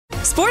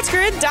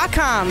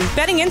SportsGrid.com.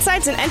 Betting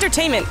insights and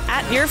entertainment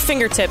at your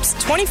fingertips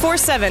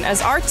 24/7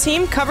 as our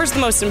team covers the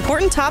most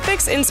important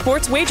topics in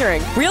sports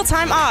wagering.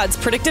 Real-time odds,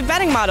 predictive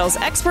betting models,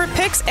 expert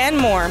picks, and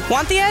more.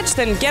 Want the edge?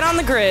 Then get on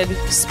the grid.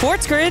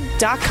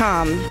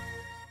 SportsGrid.com.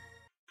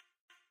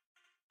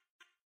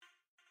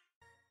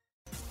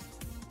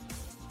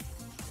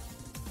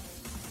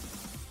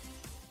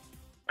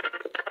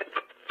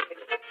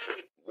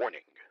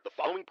 Warning. The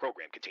following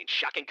program contains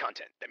shocking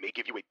content that may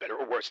give you a better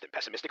or worse than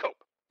pessimistic hope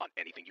on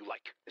anything you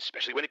like,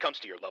 especially when it comes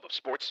to your love of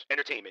sports,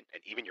 entertainment,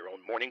 and even your own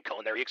morning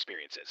culinary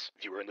experiences.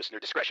 Viewer and listener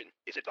discretion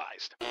is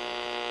advised.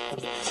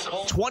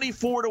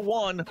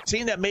 24-1,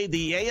 team that made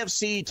the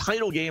AFC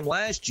title game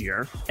last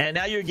year, and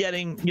now you're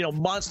getting,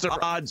 monster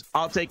odds.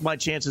 I'll take my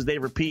chances they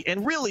repeat,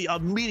 and really a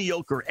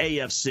mediocre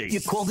AFC.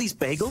 You call these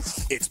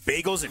bagels? It's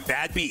Bagels and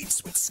Bad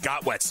Beats with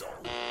Scott Wetzel.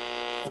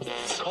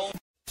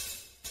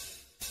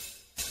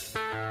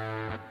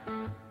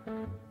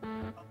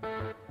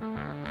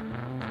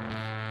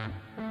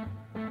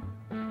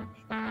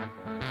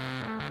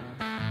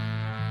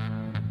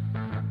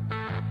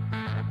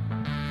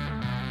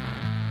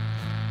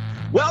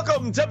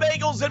 Welcome to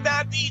Bagels and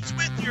Bad Beats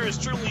with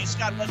yours truly,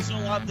 Scott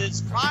Wetzel, on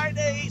this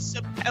Friday,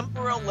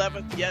 September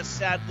 11th. Yes,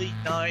 sadly,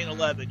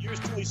 9/11. Yours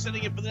truly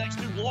sitting in for the next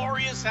 2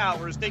 glorious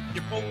hours, taking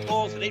your phone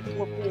calls at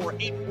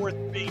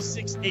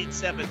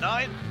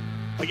 844-843-6879.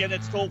 Again,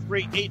 that's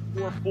toll-free,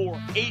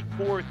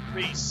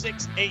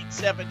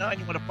 844-843-6879.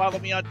 You want to follow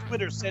me on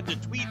Twitter, send a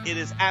tweet. It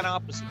is at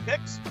Opposite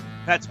Picks.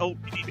 That's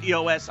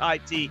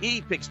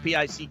OPPOSITE, Picks,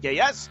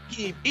 P-I-C-K-S.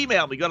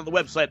 Email me. Go to the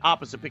website,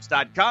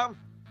 oppositepicks.com.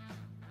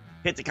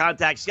 Hit the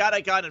contact Scott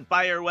icon and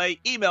fire away.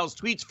 Emails,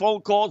 tweets,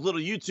 phone calls,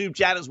 little YouTube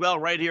chat as well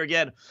right here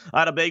again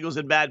on a Bagels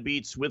and Bad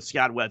Beats with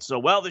Scott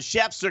Wetzel. Well, the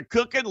chefs are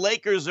cooking.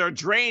 Lakers are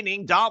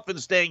draining.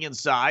 Dolphins staying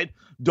inside.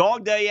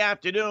 Dog day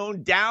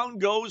afternoon. Down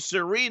goes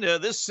Serena.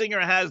 This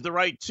singer has the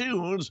right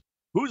tunes.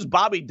 Who's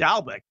Bobby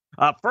Dalbec?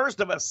 First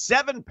of a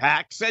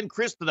 7-pack. Send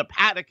Chris to the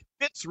paddock.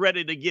 Fitz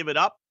ready to give it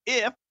up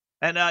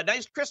and a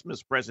nice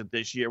Christmas present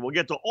this year. We'll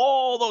get to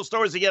all those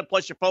stories again,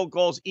 plus your phone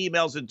calls,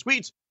 emails, and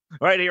tweets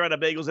right here on the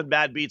Bagels and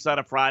Bad Beats on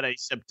a Friday,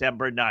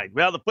 September 9th.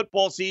 Well, the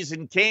football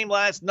season came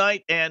last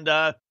night, and,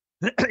 I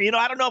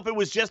don't know if it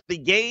was just the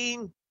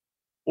game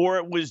or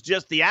it was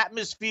just the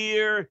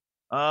atmosphere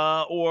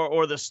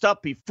or the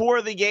stuff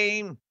before the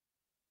game.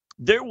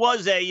 There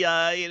was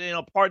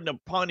pardon the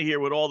pun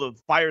here with all the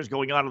fires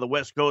going on the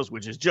West Coast,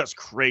 which is just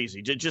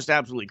crazy, just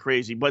absolutely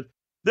crazy. But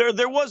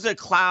there was a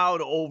cloud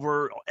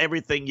over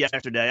everything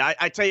yesterday.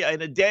 I tell you,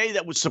 in a day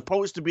that was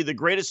supposed to be the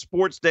greatest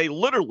sports day,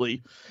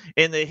 literally,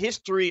 in the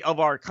history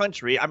of our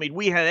country. I mean,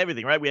 we had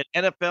everything, right? We had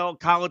NFL,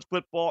 college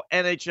football,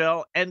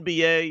 NHL,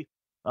 NBA,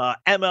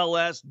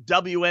 MLS,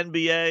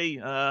 WNBA.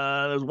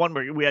 There's one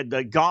where we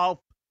had golf,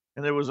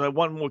 and there was a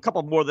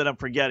couple more that I'm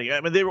forgetting.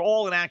 I mean, they were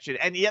all in action,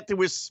 and yet there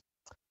was,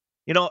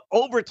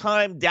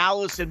 overtime,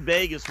 Dallas and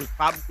Vegas was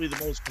probably the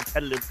most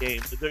competitive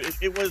game.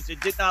 It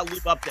did not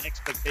live up to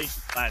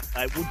expectations last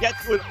night. We'll get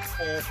to it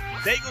all.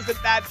 Bagels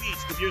and Bad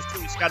Beats with yours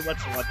truly, Scott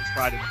Wetzel, on this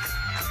Friday.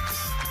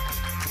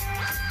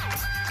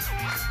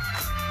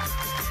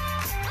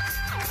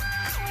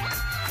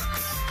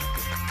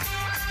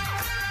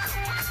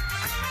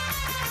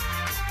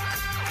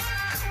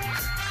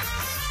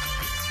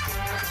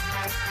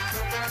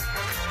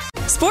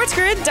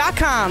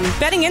 SportsGrid.com.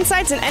 Betting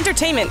insights and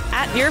entertainment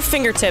at your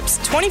fingertips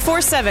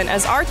 24/7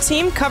 as our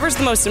team covers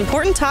the most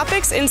important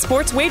topics in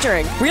sports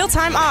wagering.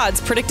 Real-time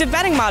odds, predictive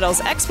betting models,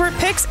 expert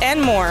picks,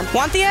 and more.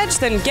 Want the edge?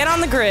 Then get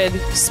on the grid.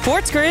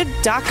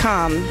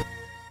 SportsGrid.com.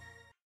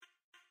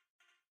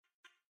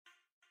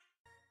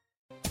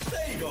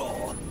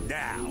 Bagel.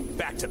 Now,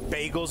 back to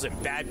Bagels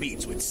and Bad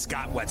Beats with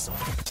Scott Wetzel.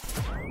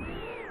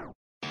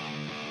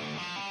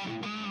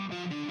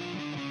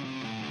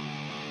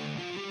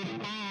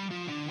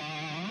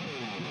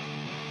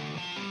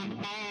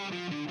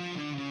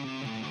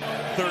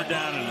 Third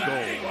down and goal.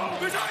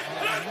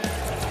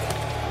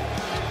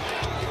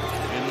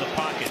 In the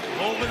pocket,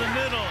 over the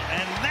middle,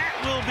 and that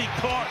will be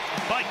caught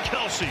by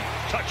Kelsey.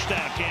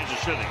 Touchdown, Kansas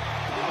City.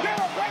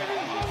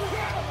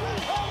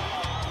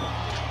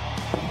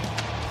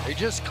 They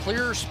just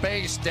clear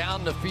space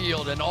down the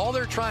field, and all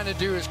they're trying to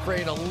do is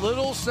create a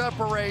little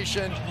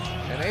separation,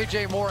 and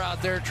A.J. Moore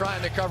out there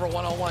trying to cover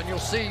one-on-one. You'll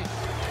see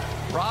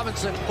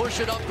Robinson push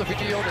it up the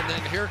field, and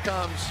then here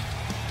comes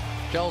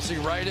Kelsey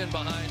right in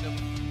behind him.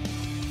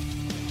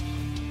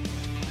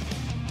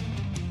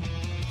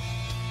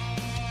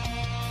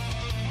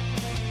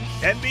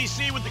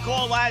 NBC with the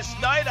call last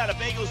night on a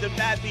Bagels and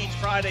Bad Beats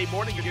Friday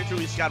morning. You're here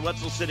truly, Scott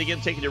Wetzel, sitting in,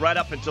 taking you right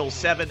up until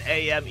 7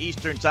 a.m.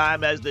 Eastern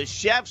time as the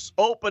chefs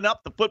open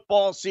up the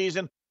football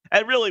season.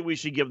 And really, we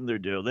should give them their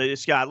due.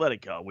 Scott, let it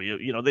go.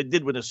 They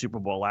did win a Super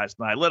Bowl last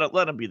night. Let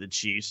them be the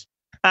Chiefs.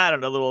 I don't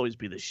know. They'll always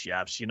be the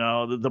chefs.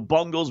 The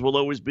Bungles will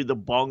always be the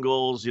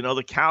Bungles.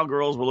 The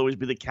Cowgirls will always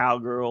be the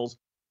Cowgirls.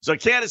 So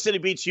Kansas City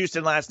beats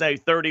Houston last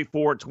night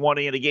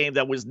 34-20 in a game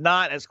that was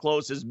not as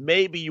close as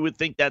maybe you would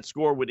think that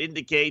score would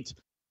indicate.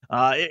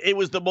 It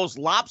was the most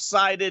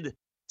lopsided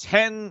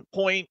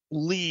 10-point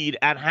lead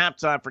at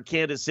halftime for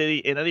Kansas City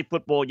in any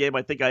football game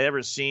I think I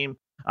ever seen.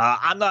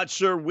 I'm not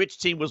sure which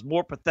team was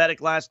more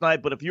pathetic last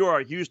night, but if you are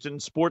a Houston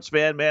sports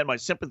fan, man, my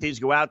sympathies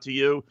go out to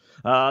you.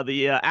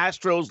 The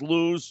Astros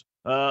lose.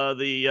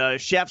 The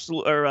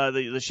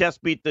Chefs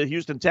beat the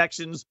Houston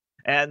Texans,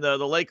 and the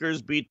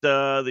Lakers beat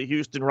the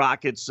Houston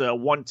Rockets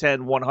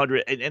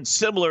 110-100. And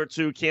similar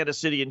to Kansas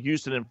City and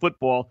Houston in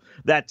football,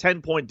 that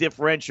 10-point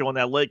differential in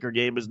that Laker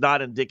game is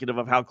not indicative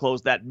of how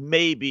close that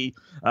maybe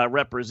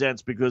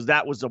represents, because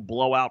that was a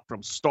blowout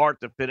from start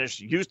to finish.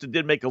 Houston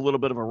did make a little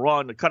bit of a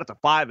run to cut it to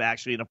 5,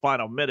 actually, in the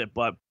final minute,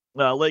 but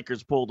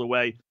Lakers pulled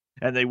away,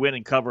 and they win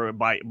and cover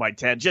by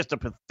 10. Just a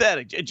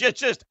pathetic,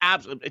 just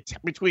absolute,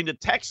 between the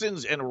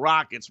Texans and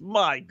Rockets,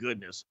 my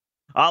goodness.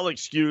 I'll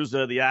excuse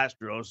the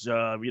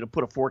Astros,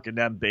 put a fork in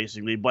them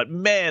basically. But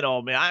man,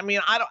 oh man, I mean,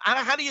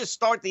 how do you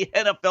start the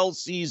NFL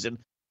season,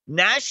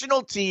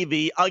 national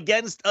TV,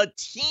 against a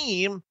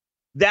team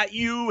that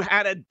you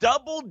had a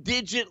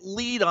double-digit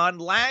lead on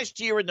last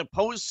year in the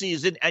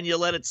postseason, and you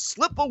let it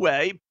slip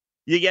away?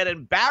 You get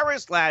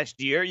embarrassed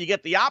last year. You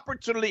get the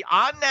opportunity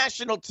on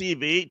national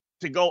TV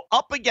to go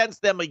up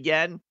against them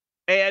again.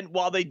 And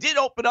while they did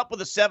open up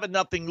with a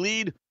 7-0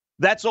 lead,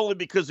 that's only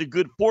because of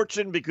good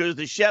fortune, because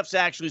the Chefs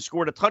actually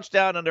scored a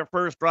touchdown on their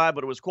first drive,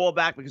 but it was called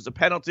back because of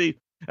penalty,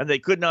 and they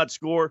could not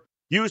score.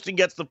 Houston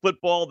gets the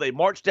football. They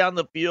march down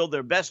the field.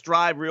 Their best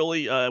drive,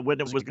 really,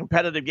 when it was a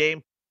competitive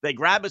game. They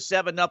grab a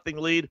 7-0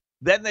 lead.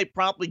 Then they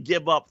promptly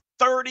give up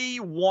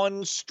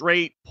 31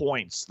 straight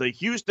points. The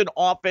Houston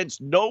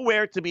offense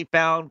nowhere to be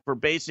found for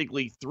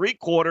basically 3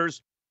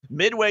 quarters.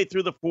 Midway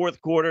through the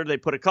fourth quarter, they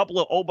put a couple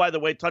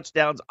of,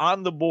 touchdowns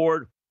on the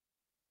board.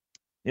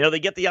 They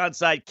get the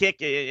onside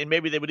kick, and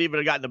maybe they would even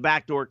have gotten the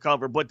backdoor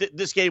cover, but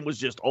this game was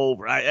just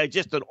over.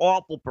 Just an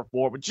awful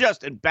performance,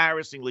 just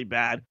embarrassingly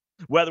bad.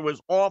 Whether it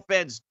was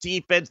offense,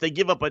 defense, they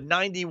give up a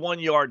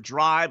 91-yard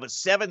drive, a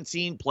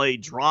 17-play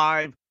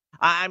drive.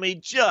 I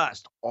mean,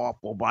 just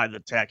awful by the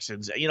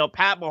Texans.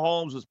 Pat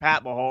Mahomes was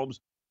Pat Mahomes.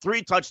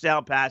 3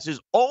 touchdown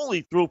passes,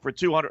 only threw for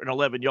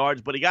 211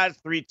 yards, but he got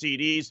 3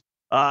 TDs.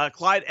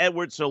 Clyde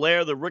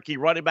Edwards-Helaire, the rookie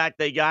running back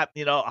they got,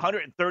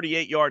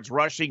 138 yards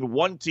rushing,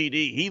 1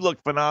 TD. He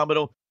looked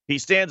phenomenal. He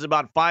stands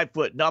about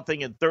 5'0"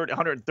 and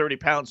 130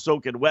 pounds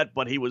soaking wet,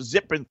 but he was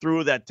zipping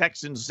through that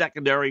Texans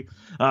secondary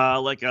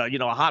like a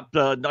hot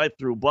knife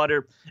through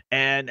butter.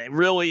 And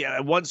really,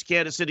 once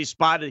Kansas City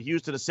spotted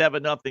Houston a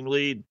 7-0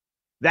 lead,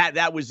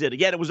 that was it.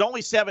 Again, it was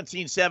only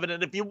 17-7,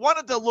 and if you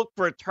wanted to look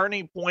for a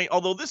turning point,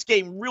 although this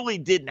game really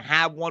didn't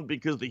have one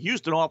because the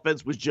Houston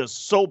offense was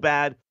just so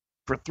bad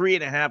for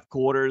 3.5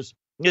 quarters.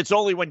 It's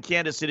only when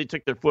Kansas City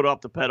took their foot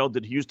off the pedal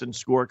did Houston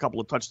score a couple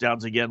of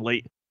touchdowns again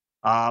late.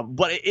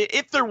 But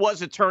if there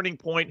was a turning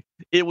point,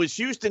 it was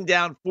Houston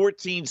down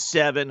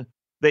 14-7.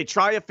 They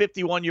try a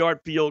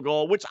 51-yard field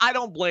goal, which I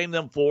don't blame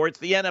them for. It's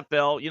the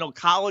NFL.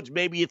 College,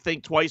 maybe you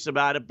think twice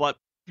about it, but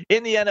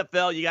in the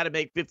NFL, you got to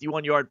make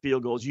 51-yard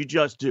field goals. You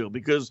just do,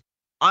 because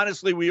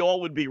honestly, we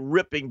all would be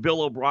ripping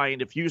Bill O'Brien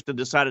if Houston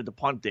decided to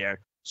punt there.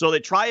 So they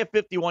try a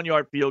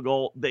 51-yard field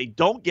goal. They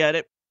don't get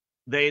it.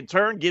 They, in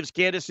turn, gives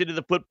Kansas City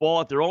the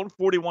football at their own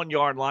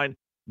 41-yard line.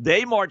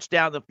 They march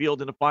down the field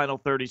in the final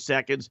 30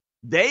 seconds.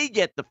 They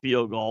get the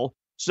field goal.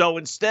 So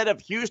instead of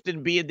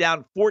Houston being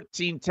down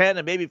 14-10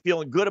 and maybe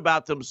feeling good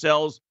about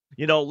themselves,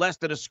 less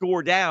than a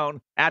score down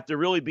after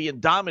really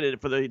being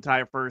dominated for the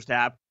entire first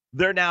half,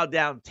 they're now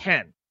down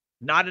 10.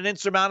 Not an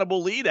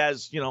insurmountable lead,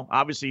 as,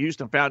 obviously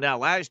Houston found out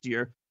last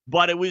year.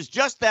 But it was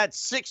just that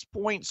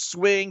 6-point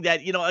swing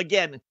that,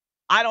 again,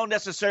 I don't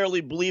necessarily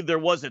believe there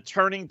was a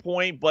turning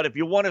point, but if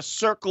you want to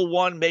circle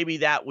one, maybe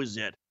that was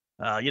it.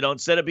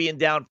 Instead of being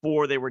down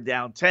 4, they were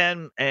down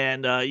 10.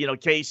 And,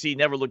 KC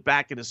never looked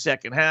back in the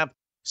second half,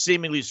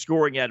 seemingly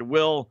scoring at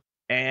will.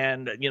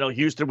 And,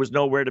 Houston was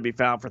nowhere to be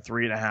found for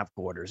 3.5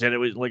 quarters. And it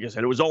was, like I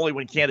said, it was only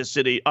when Kansas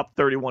City up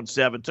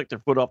 31-7, took their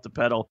foot off the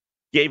pedal,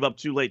 gave up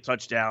 2 late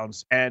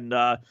touchdowns. And,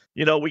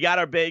 we got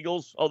our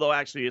bagels, although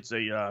actually it's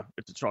a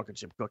chocolate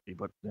chip cookie,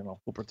 but, we'll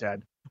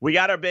pretend. We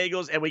got our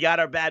bagels and we got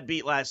our bad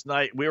beat last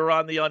night. We were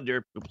on the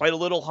under. We played a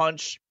little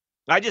hunch.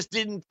 I just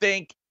didn't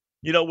think,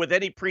 with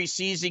any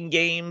preseason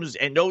games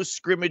and no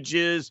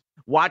scrimmages,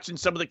 watching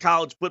some of the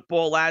college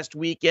football last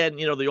weekend,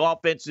 the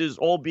offenses,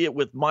 albeit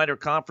with minor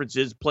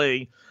conferences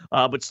playing,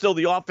 but still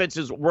the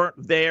offenses weren't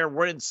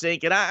in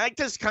sync. And I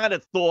just kind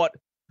of thought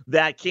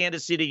that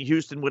Kansas City and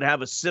Houston would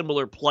have a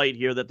similar plight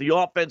here, that the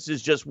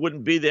offenses just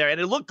wouldn't be there. And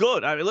it looked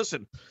good. I mean,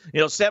 listen,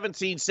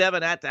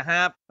 17-7 at the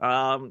half,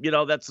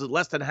 that's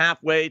less than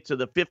halfway to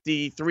the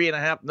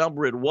 53.5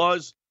 number it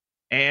was.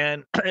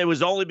 And it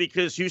was only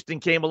because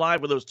Houston came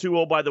alive with those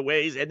 2 by the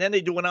ways. And then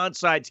they do an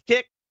onside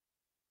kick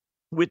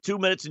with 2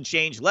 minutes and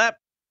change left.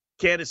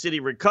 Kansas City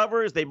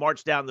recovers. They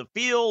march down the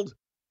field.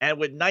 And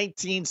with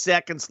 19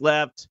 seconds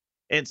left,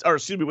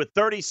 with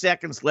 30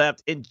 seconds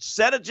left,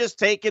 instead of just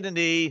taking a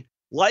knee,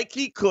 like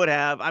he could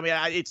have. I mean,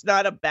 it's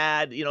not a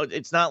bad,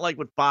 it's not like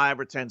with 5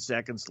 or 10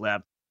 seconds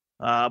left.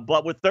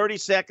 But with 30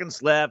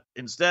 seconds left,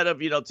 instead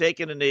of,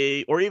 taking a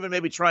knee or even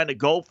maybe trying to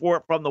go for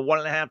it from the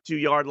 1.5, 2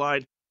 yard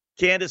line,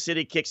 Kansas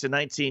City kicks a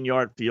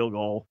 19-yard field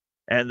goal,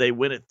 and they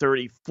win it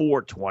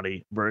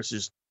 34-20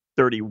 versus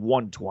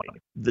 31-20.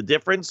 The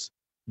difference,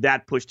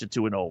 that pushed it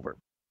to an over,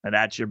 and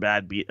that's your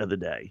bad beat of the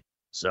day.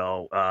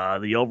 So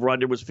the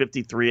over-under was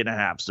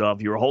 53.5. So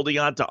if you were holding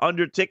on to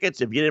under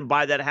tickets, if you didn't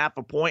buy that half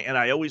a point, and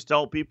I always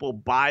tell people,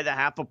 buy the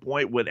half a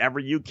point whenever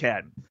you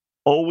can.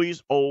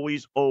 Always,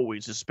 always,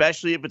 always,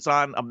 especially if it's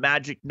on a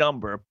magic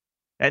number.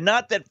 And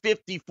not that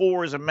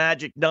 54 is a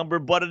magic number,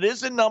 but it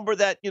is a number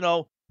that,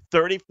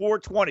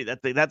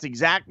 34-20. That's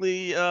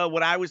exactly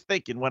what I was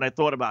thinking when I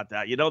thought about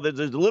that. There's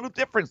a little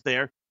difference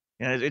there.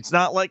 And it's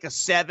not like a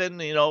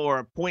 7, or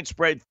a point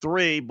spread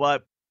 3,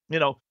 but,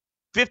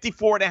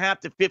 54.5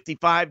 to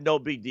 55, no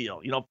big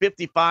deal.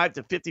 55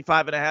 to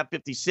 55.5,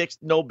 56,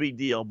 no big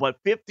deal. But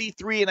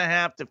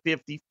 53.5 to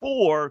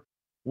 54,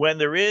 when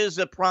there is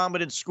a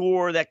prominent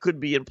score that could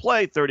be in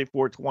play,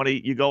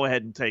 34-20, you go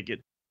ahead and take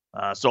it.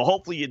 So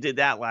hopefully you did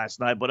that last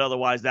night, but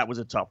otherwise that was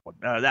a tough one.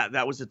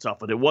 That was a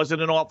tough one. It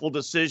wasn't an awful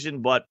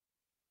decision, but,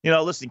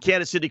 listen,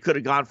 Kansas City could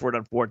have gone for it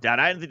on fourth down.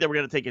 I didn't think they were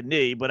going to take a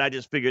knee, but I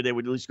just figured they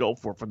would at least go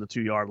for it from the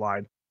 2-yard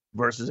line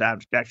versus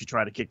actually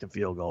trying to kick the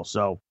field goal.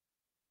 So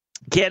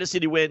Kansas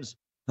City wins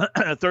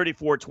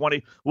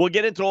 34-20. We'll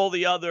get into all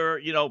the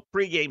other,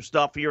 pregame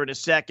stuff here in a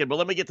second, but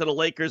let me get to the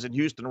Lakers and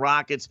Houston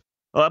Rockets.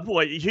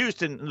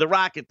 Houston, the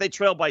Rockets, they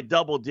trail by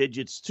double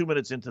digits 2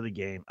 minutes into the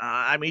game.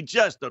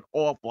 Just an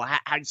awful,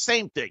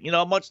 same thing,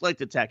 much like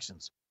the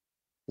Texans.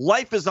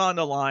 Life is on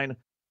the line.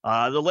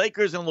 The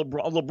Lakers and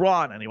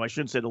LeBron, anyway, I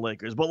shouldn't say the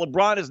Lakers, but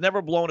LeBron has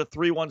never blown a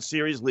 3-1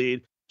 series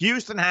lead.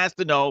 Houston has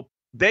to know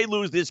they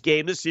lose this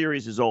game, this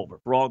series is over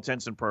for all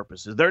intents and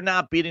purposes. They're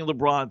not beating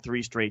LeBron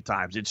 3 straight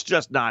times. It's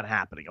just not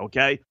happening,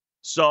 okay?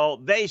 So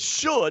they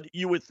should,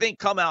 you would think,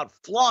 come out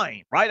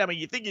flying, right?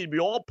 You think you'd be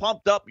all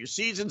pumped up. Your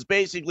season's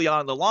basically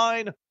on the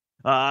line.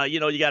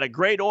 You got a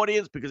great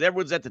audience because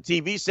everyone's at the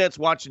TV sets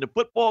watching the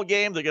football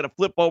game. They're going to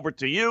flip over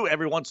to you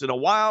every once in a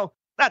while.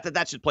 Not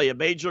that should play a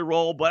major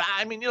role, but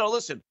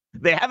listen,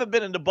 they haven't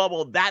been in the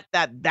bubble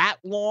that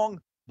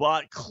long,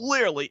 but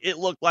clearly it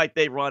looked like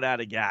they run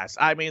out of gas.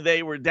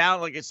 They were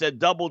down, like I said,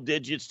 double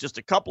digits just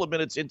a couple of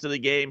minutes into the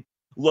game,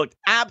 looked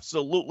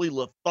absolutely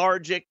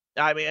lethargic.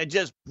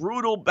 Just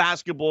brutal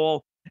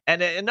basketball.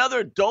 And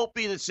another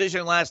dopey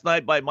decision last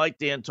night by Mike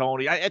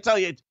D'Antoni. I tell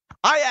you,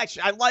 I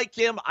like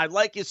him. I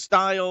like his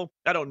style.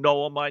 I don't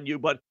know him, mind you,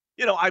 but,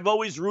 I've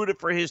always rooted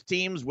for his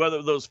teams,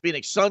 whether those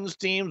Phoenix Suns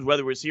teams,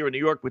 whether it was here in New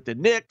York with the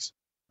Knicks.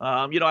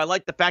 I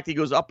like the fact he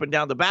goes up and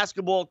down the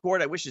basketball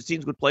court. I wish his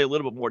teams would play a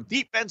little bit more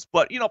defense.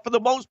 But, for the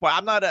most part,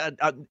 I'm not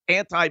an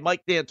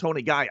anti-Mike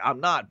D'Antoni guy.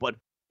 I'm not. But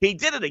he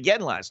did it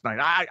again last night.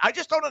 I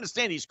just don't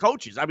understand these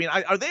coaches.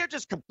 Are they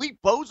just complete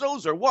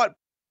bozos or what?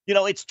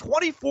 It's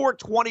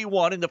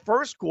 24-21 in the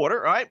first quarter,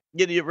 right?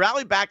 You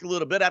rally back a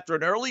little bit after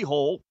an early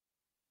hole,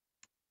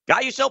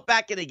 got yourself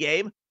back in the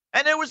game,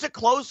 and there was a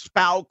close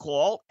foul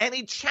call, and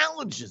he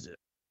challenges it.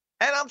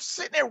 And I'm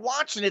sitting there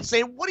watching it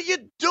saying, what are you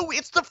doing?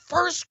 It's the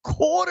first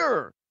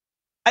quarter.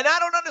 And I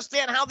don't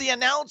understand how the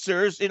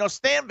announcers,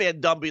 Stan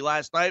Van Gundy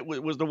last night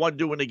was the one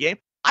doing the game.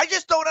 I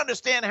just don't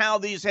understand how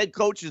these head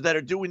coaches that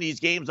are doing these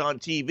games on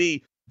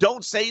TV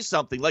don't say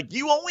something. Like,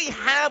 you only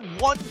have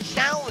one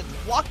challenge.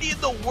 Why in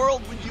the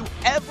world would you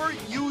ever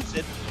use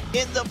it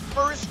in the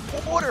first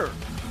quarter?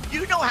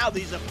 You know how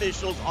these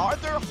officials are.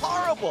 They're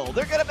horrible.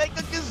 They're going to make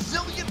a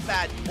gazillion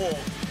bad calls.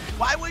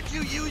 Why would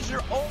you use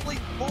your only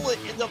bullet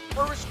in the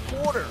first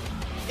quarter?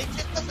 It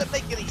just doesn't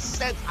make any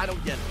sense. I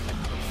don't get it.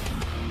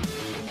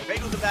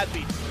 Bagels and Bad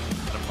Beats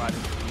on a Friday.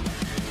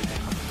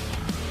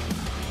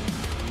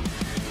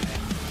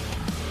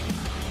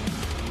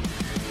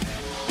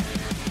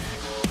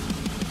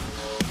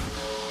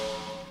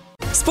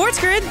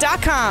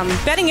 SportsGrid.com.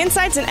 Betting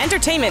insights and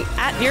entertainment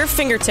at your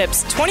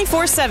fingertips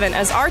 24/7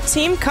 as our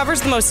team covers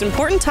the most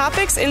important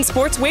topics in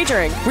sports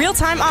wagering.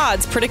 Real-time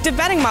odds, predictive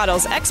betting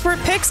models, expert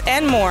picks,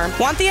 and more.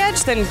 Want the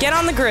edge? Then get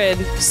on the grid.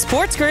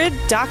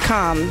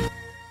 SportsGrid.com.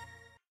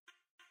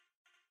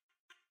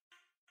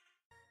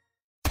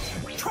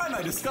 Try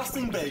my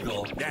disgusting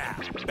bagel. Now,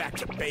 back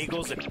to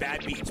Bagels and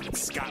Bad Beats with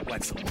Scott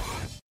Wetzel.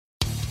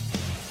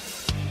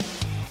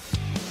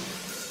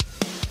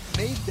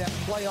 Made that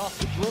play off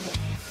the dribble.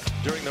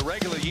 During the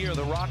regular year,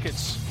 the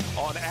Rockets,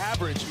 on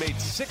average, made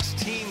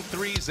 16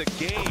 threes a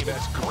game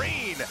as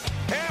Green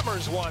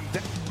hammers one.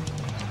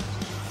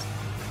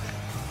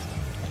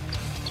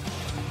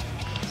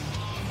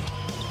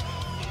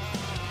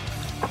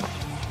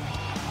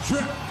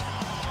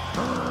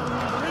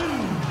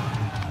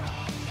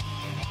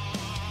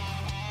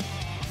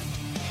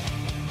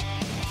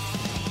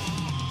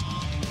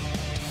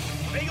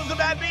 Bagels and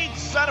Bad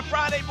Beats on a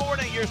Friday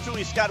morning. Yours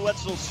truly, Scott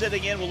Wetzel,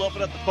 sitting in. We'll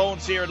open up the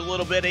phones here in a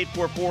little bit.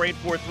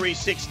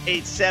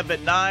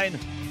 844-843-6879.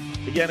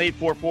 Again,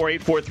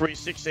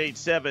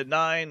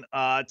 844-843-6879.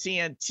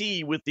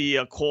 TNT with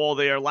the call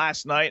there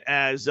last night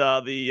as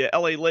the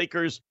L.A.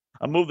 Lakers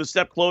moved a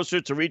step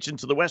closer to reach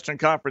into the Western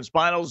Conference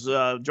Finals.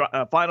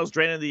 Finals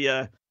draining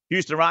the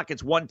Houston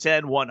Rockets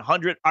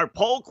 110-100. Our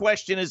poll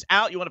question is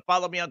out. You want to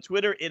follow me on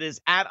Twitter? It is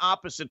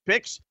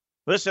 @OppositePicks.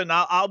 Listen,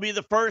 I'll be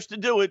the first to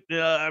do it.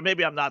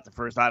 Maybe I'm not the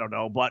first. I don't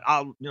know. But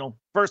I'll,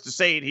 first to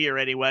say it here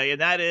anyway.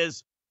 And that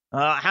is,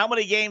 how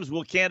many games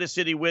will Kansas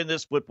City win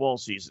this football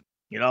season?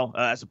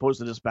 As opposed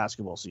to this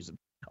basketball season.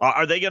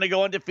 Are they going to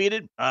go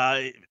undefeated?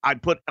 I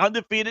put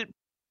undefeated,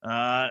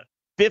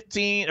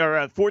 15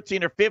 or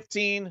 14 or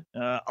 15,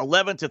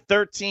 11 to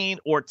 13,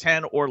 or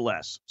 10 or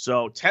less.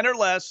 So 10 or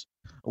less,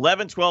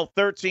 11, 12,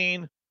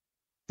 13,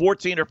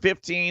 14 or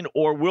 15,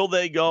 or will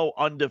they go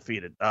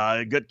undefeated?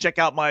 Check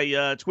out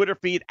my Twitter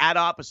feed at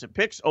Opposite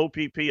Picks,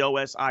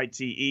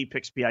 OPPOSITE,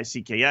 Picks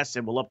PICKS,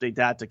 and we'll update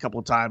that a couple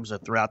of times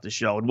throughout the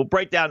show. And we'll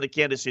break down the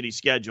Kansas City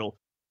schedule.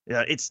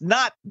 It's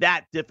not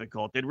that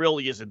difficult. It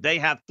really isn't. They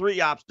have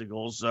 3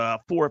 obstacles,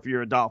 4 if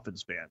you're a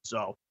Dolphins fan.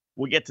 So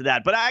we'll get to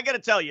that. But I got to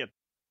tell you,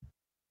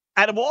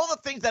 out of all the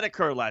things that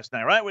occurred last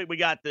night, right? We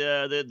got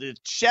the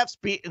Chiefs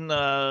beating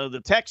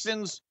the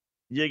Texans.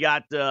 You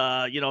got,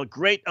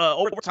 great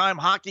overtime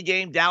hockey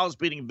game. Dallas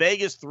beating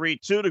Vegas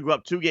 3-2 to go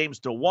up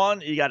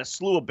 2-1. You got a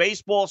slew of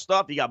baseball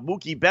stuff. You got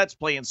Mookie Betts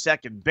playing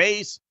second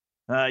base.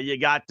 You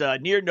got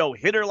near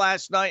no-hitter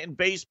last night in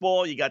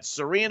baseball. You got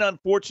Serena,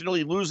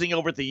 unfortunately, losing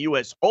over at the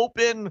U.S.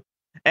 Open.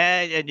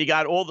 And you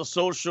got all the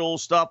social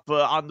stuff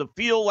on the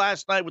field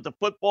last night with the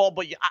football.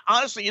 But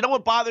honestly, you know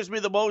what bothers me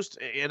the most?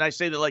 And I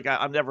say that like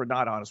I'm never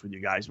not honest with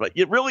you guys. But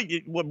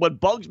what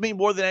bugs me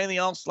more than anything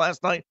else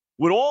last night,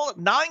 with all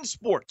 9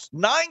 sports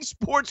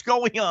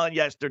going on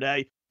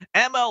yesterday,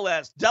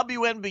 MLS,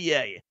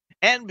 WNBA,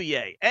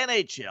 NBA,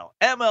 NHL,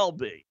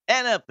 MLB,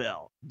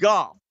 NFL,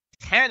 golf,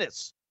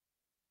 tennis,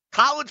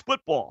 college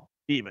football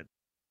even.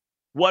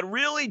 What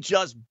really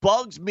just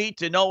bugs me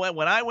to no end,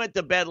 when I went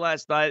to bed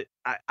last night,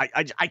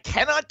 I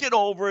cannot get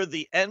over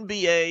the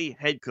NBA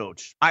head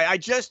coach. I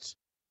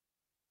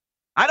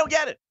don't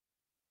get it.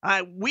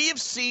 We have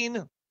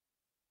seen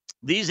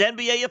these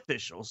NBA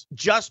officials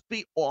just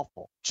be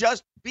awful.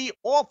 Just be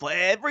awful.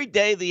 Every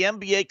day the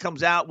NBA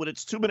comes out with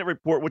its 2-minute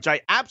report, which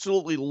I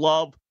absolutely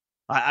love.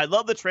 I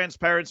love the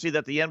transparency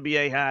that the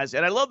NBA has,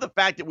 and I love the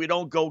fact that we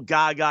don't go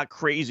gaga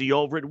crazy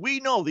over it. We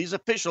know these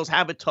officials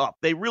have it tough.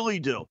 They really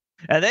do.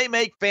 And they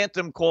make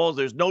phantom calls.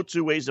 There's no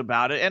 2 ways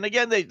about it. And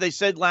again, they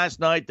said last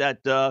night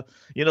that, the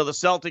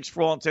Celtics,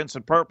 for all intents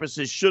and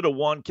purposes, should have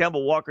won.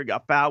 Kemba Walker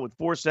got fouled with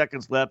 4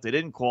 seconds left. They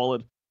didn't call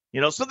it.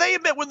 So they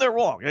admit when they're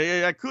wrong.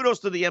 Kudos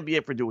to the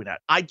NBA for doing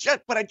that.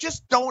 But I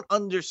just don't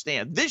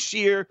understand. This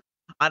year,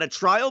 on a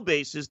trial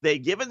basis,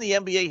 they've given the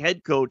NBA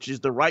head coaches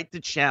the right to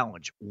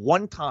challenge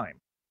one time.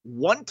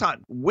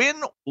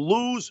 Win,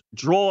 lose,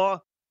 draw.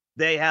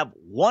 They have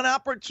one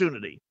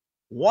opportunity,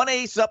 one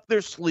ace up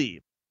their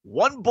sleeve,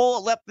 one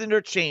bullet left in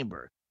their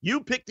chamber.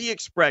 You pick the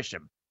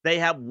expression. They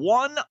have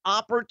one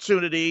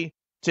opportunity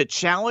to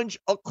challenge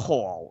a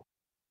call.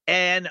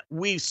 And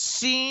we've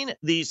seen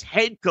these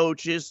head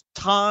coaches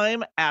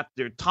time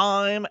after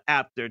time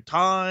after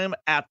time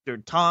after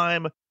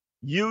time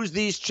use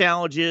these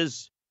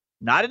challenges,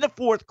 not in the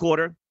fourth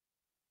quarter,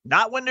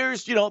 not when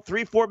there's,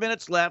 3-4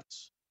 minutes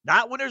left,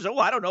 not when there's,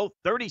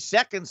 30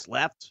 seconds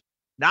left,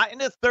 not in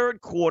the third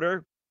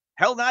quarter,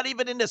 hell, not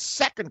even in the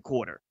second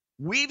quarter.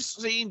 We've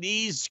seen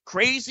these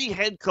crazy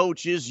head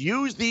coaches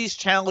use these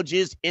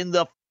challenges in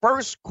the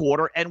first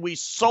quarter, and we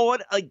saw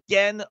it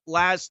again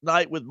last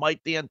night with Mike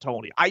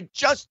D'Antoni. I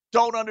just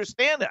don't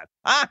understand that.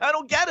 I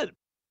don't get it.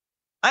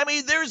 I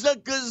mean, there's a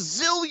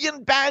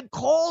gazillion bad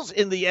calls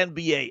in the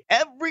NBA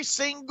every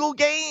single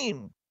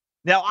game.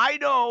 Now, I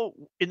know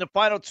in the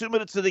final 2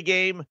 minutes of the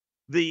game,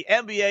 the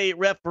NBA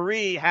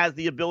referee has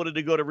the ability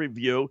to go to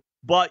review,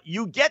 but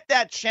you get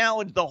that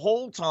challenge the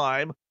whole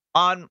time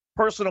on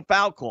personal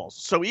foul calls.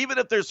 So even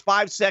if there's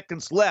 5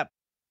 seconds left,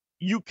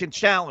 you can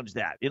challenge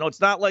that.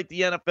 It's not like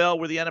the NFL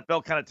where the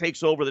NFL kind of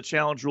takes over the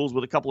challenge rules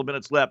with a couple of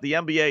minutes left. The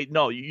NBA,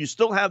 no, you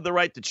still have the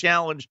right to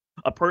challenge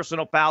a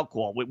personal foul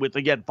call with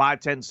again,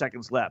 5-10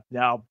 seconds left.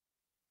 Now,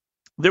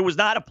 there was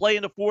not a play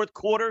in the fourth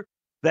quarter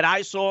that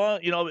I saw,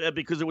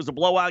 because it was a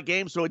blowout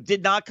game, so it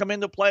did not come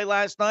into play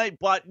last night.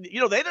 But, they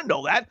didn't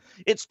know that.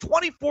 It's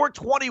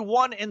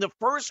 24-21 in the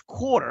first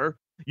quarter.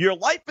 Your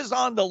life is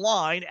on the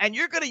line, and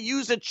you're going to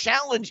use a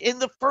challenge in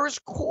the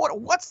first quarter.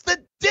 What's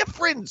the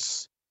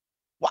difference?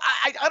 Well,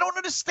 I don't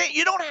understand.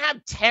 You don't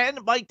have 10,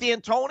 Mike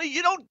D'Antoni.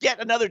 You don't get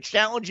another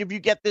challenge if you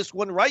get this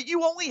one right.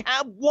 You only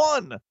have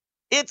one.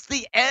 It's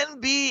the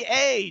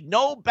NBA.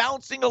 No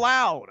bouncing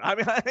allowed. I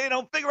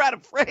mean, figure out a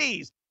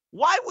phrase.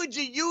 Why would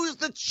you use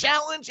the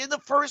challenge in the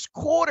first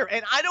quarter?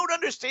 And I don't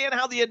understand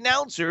how the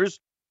announcers,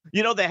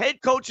 the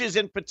head coaches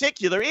in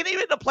particular, and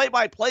even the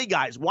play-by-play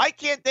guys, why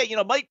can't they?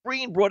 Mike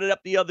Breen brought it up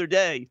the other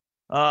day.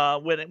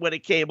 When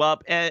it came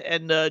up,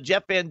 and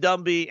Jeff Van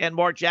Gundy and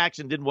Mark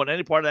Jackson didn't want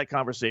any part of that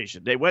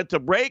conversation. They went to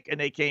break, and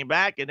they came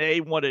back, and they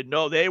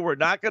they were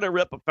not going to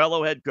rip a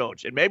fellow head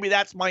coach. And maybe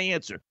that's my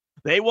answer.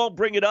 They won't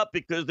bring it up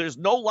because there's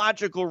no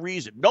logical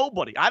reason.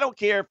 Nobody, I don't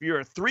care if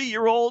you're a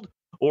 3-year-old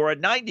or a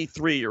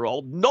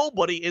 93-year-old,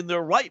 nobody in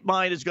their right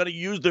mind is going to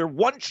use their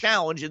one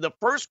challenge in the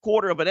first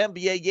quarter of an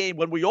NBA game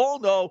when we all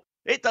know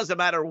it doesn't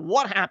matter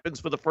what happens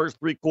for the first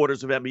 3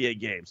 quarters of NBA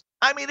games.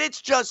 I mean,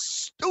 it's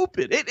just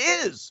stupid. It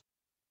is.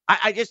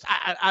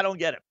 I don't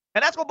get it.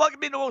 And that's what bugged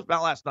me the most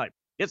about last night.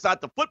 It's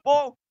not the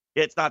football.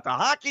 It's not the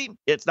hockey.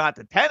 It's not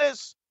the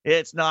tennis.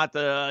 It's not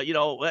the,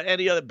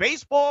 any other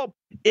baseball.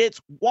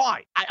 It's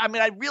why.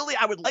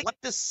 I would like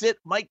to sit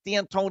Mike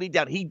D'Antoni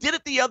down. He did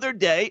it the other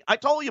day. I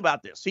told you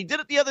about this. He did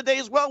it the other day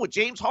as well with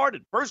James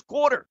Harden, first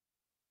quarter.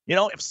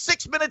 If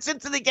 6 minutes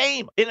into the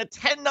game, in a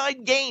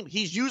 10-9 game,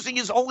 he's using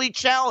his only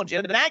challenge.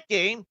 And in that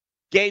game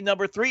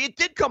number 3, it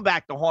did come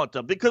back to haunt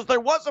him because there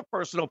was a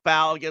personal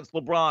foul against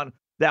LeBron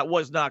that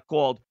was not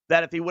called,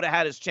 that if he would have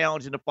had his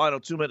challenge in the final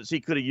 2 minutes, he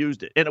could have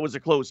used it, and it was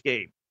a close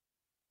game.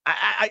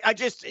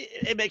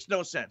 It makes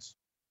no sense.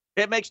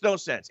 It makes no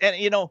sense.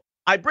 And,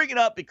 I bring it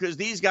up because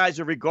these guys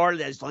are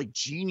regarded as like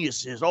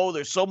geniuses. Oh,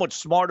 they're so much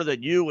smarter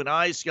than you and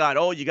I, Scott.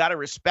 Oh, you got to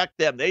respect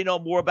them. They know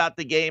more about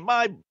the game.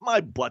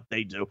 My butt,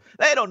 they do.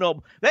 They don't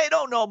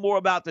know more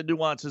about the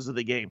nuances of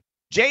the game.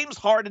 James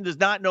Harden does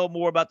not know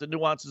more about the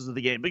nuances of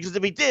the game because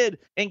if he did,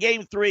 in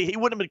Game 3, he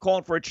wouldn't have been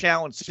calling for a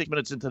challenge 6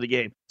 minutes into the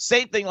game.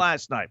 Same thing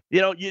last night.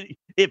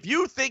 If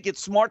you think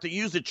it's smart to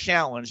use a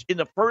challenge in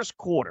the first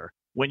quarter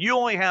when you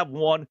only have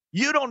one,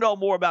 you don't know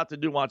more about the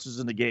nuances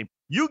in the game.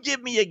 You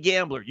give me a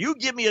gambler. You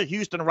give me a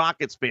Houston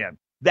Rockets fan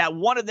that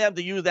wanted them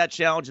to use that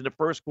challenge in the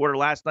first quarter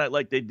last night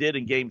like they did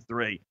in Game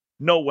 3.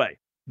 No way.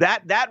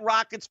 That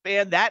Rockets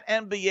fan, that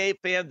NBA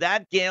fan,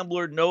 that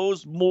gambler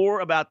knows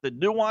more about the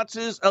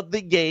nuances of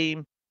the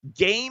game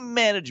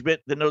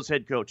management than those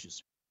head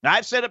coaches. Now,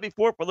 I've said it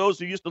before for those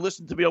who used to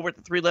listen to me over at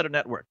the Three Letter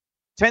Network.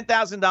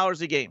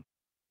 $10,000 a game.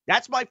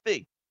 That's my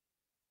fee.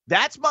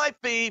 That's my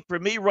fee for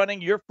me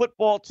running your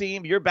football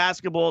team, your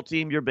basketball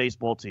team, your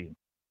baseball team.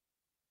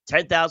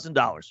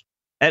 $10,000.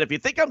 And if you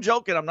think I'm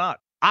joking, I'm not.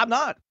 I'm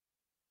not.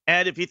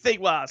 And if you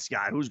think, well,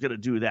 Scott, who's going to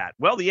do that?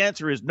 Well, the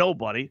answer is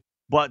nobody.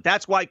 But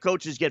that's why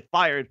coaches get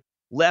fired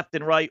left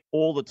and right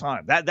all the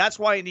time. That's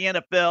why in the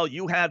NFL,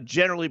 you have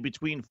generally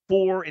between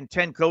 4 and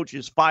 10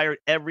 coaches fired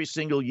every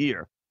single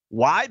year.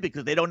 Why?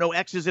 Because they don't know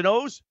X's and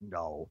O's?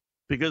 No.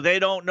 Because they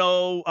don't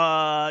know,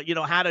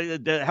 how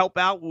to help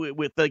out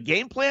with the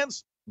game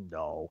plans?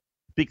 No.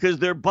 Because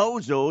they're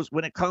bozos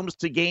when it comes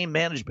to game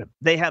management.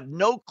 They have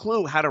no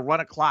clue how to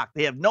run a clock.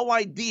 They have no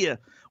idea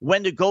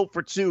when to go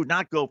for 2,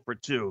 not go for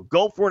 2.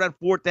 Go for it on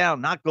 4th down,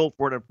 not go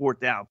for it on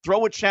 4th down.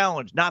 Throw a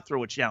challenge, not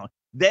throw a challenge.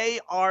 They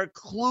are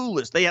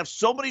clueless. They have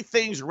so many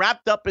things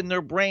wrapped up in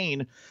their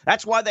brain.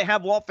 That's why they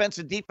have offense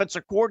and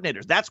defensive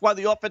coordinators. That's why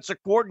the offensive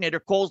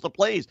coordinator calls the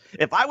plays.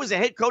 If I was a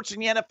head coach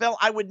in the NFL,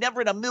 I would never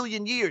in a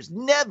million years,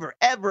 never,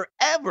 ever,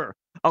 ever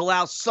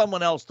allow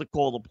someone else to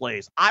call the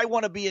plays. I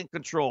want to be in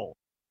control.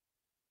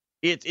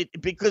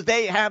 Because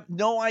they have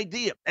no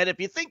idea. And if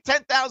you think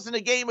 $10,000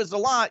 a game is a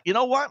lot, you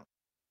know what?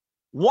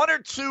 1 or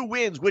 2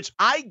 wins, which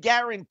I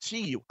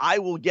guarantee you I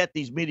will get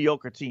these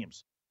mediocre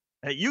teams.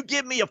 You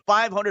give me a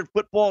 500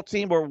 football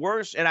team or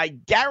worse, and I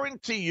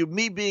guarantee you,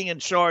 me being in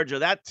charge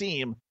of that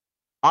team,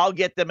 I'll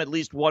get them at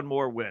least 1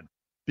 more win.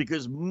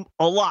 Because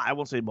a lot, I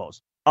won't say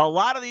most, a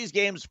lot of these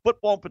games,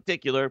 football in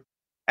particular,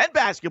 and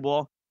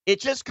basketball,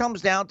 it just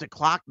comes down to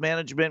clock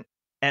management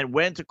and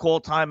when to call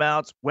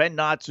timeouts, when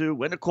not to,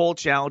 when to call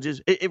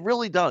challenges. It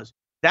really does.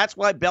 That's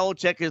why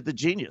Belichick is the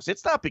genius.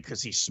 It's not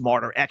because he's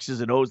smarter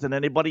X's and O's than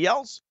anybody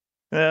else,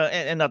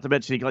 and not to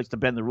mention he likes to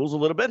bend the rules a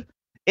little bit.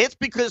 It's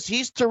because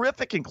he's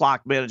terrific in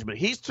clock management.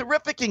 He's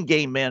terrific in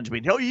game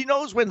management. He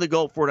knows when to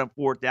go for it on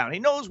 4th down. He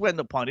knows when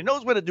to punt. He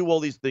knows when to do all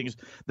these things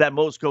that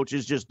most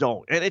coaches just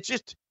don't. And it's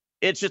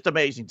just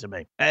amazing to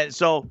me. And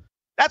so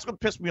that's what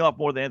pissed me off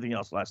more than anything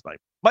else last night.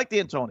 Mike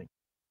D'Antoni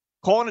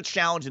calling a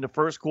challenge in the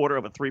first quarter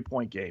of a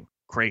 3-point game.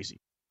 Crazy.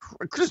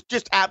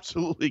 Just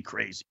absolutely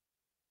crazy.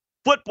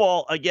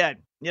 Football, again,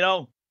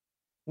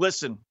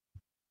 listen,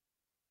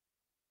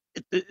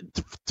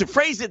 to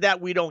phrase it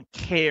that we don't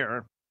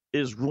care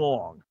is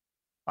wrong.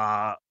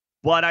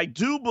 But I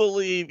do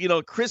believe,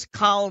 Chris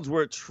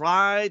Collinsworth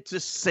tried to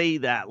say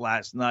that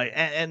last night.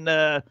 And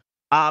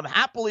I'm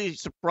happily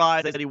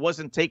surprised that he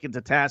wasn't taken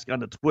to task on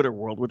the Twitter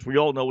world, which we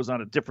all know is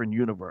on a different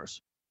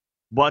universe.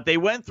 But they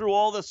went through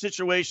all the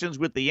situations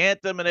with the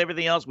anthem and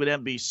everything else with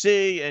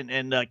NBC,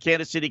 and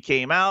Kansas City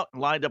came out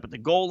and lined up at the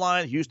goal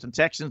line. Houston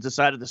Texans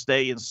decided to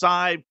stay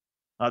inside.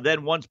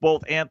 Then once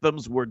both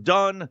anthems were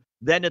done,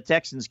 then the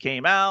Texans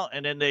came out,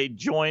 and then they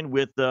joined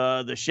with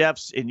the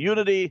Chefs in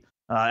unity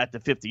at the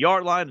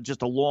 50-yard line.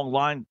 Just a long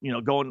line,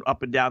 going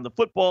up and down the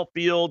football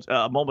field.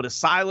 A moment of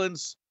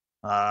silence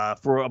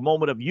for a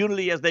moment of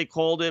unity, as they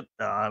called it.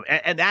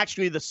 And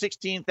actually, the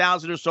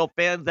 16,000 or so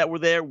fans that were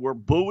there were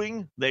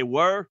booing. They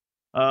were.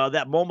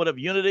 That moment of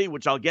unity,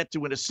 which I'll get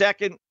to in a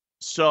second.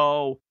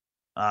 So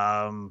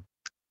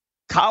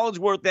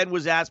Collinsworth then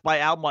was asked by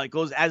Al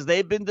Michaels, as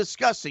they've been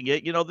discussing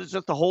it, there's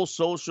just the whole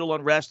social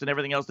unrest and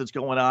everything else that's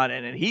going on.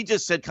 And he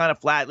just said kind of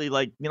flatly,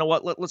 like, you know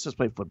what, let's just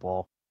play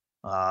football.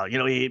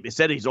 He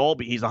said he's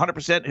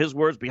 100% his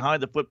words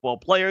behind the football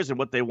players and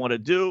what they want to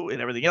do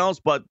and everything else.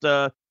 But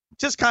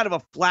just kind of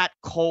a flat,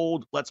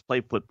 cold, let's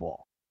play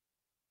football.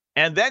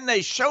 And then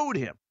they showed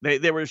him.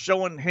 They were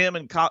showing him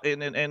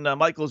and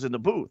Michaels in the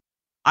booth.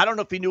 I don't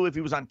know if he knew if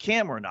he was on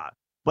camera or not.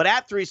 But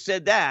after he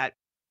said that,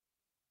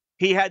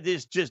 he had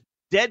this just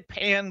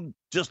deadpan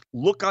just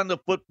look on the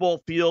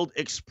football field,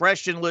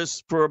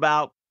 expressionless for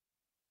about,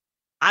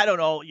 I don't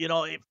know,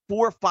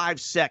 4 or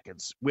 5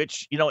 seconds,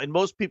 which, in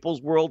most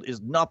people's world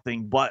is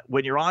nothing. But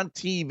when you're on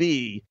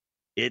TV,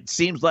 it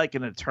seems like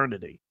an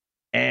eternity.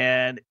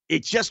 And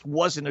it just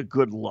wasn't a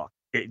good look.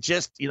 It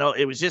just,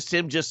 it was just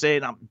him just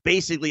saying,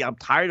 I'm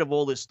tired of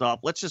all this stuff.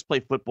 Let's just play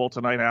football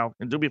tonight now.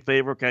 And do me a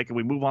favor, okay? Can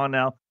we move on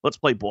now? Let's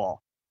play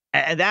ball.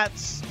 And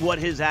that's what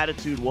his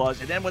attitude was.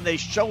 And then when they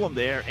show him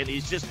there and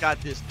he's just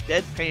got this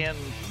deadpan.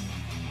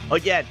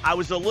 Again, I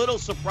was a little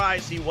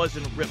surprised he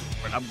wasn't ripped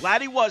for it. I'm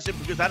glad he wasn't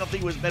because I don't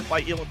think it was meant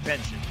by ill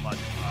intention. But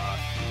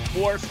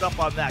more stuff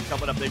on that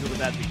coming up. Maybe with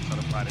that being on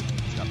a Friday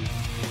morning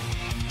stuff.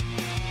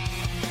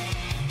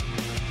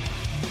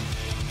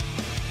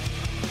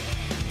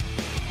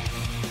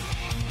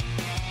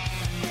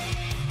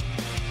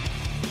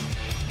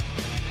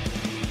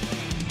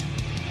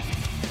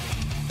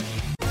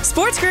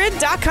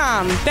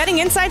 SportsGrid.com. Betting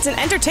insights and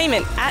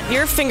entertainment at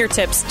your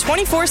fingertips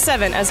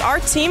 24/7 as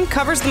our team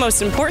covers the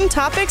most important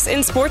topics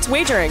in sports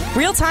wagering.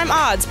 Real-time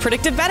odds,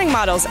 predictive betting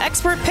models,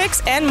 expert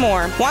picks, and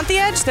more. Want the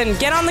edge? Then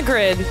get on the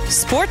grid.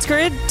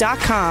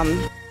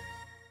 SportsGrid.com.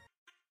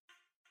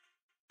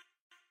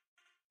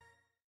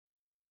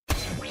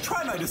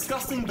 Try my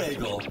disgusting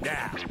bagel.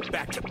 Now,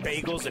 back to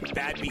Bagels and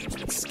Bad Beats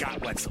with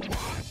Scott Wetzel.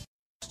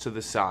 To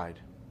the side.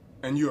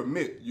 And you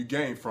admit you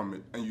gained from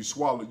it and you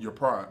swallowed your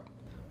pride.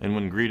 And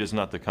when greed is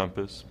not the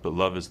compass, but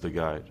love is the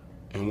guide.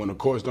 And when the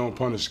courts don't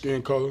punish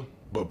skin color,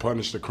 but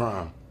punish the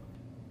crime.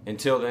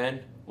 Until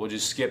then, we'll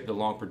just skip the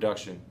long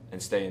production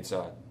and stay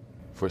inside.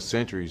 For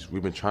centuries,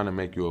 we've been trying to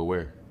make you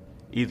aware.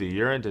 Either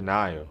you're in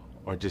denial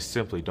or just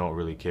simply don't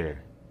really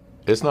care.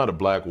 It's not a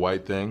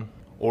black-white thing.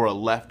 Or a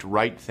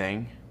left-right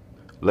thing.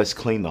 Let's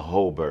clean the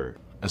whole bird.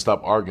 And stop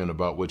arguing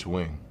about which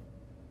wing.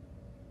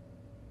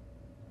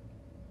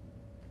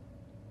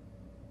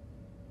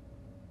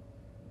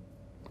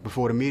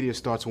 Before the media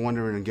starts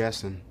wondering and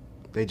guessing,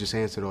 they just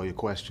answered all your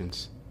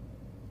questions.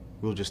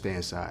 We'll just stay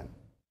inside.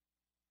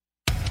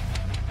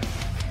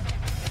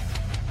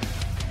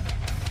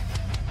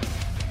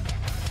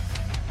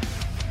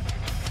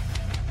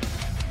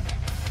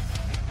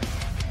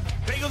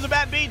 Bagels and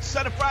Bad Beats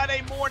on a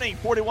Friday morning,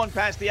 41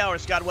 past the hour.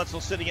 Scott Wetzel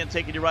sitting in,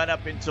 taking you right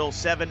up until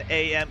 7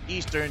 a.m.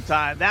 Eastern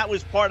time. That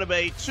was part of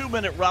a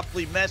 2-minute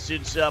roughly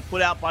message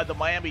put out by the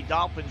Miami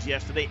Dolphins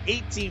yesterday.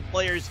 18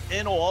 players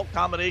in all,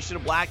 combination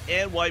of black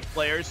and white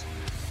players.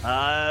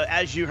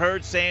 As you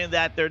heard, saying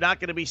that they're not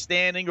going to be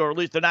standing, or at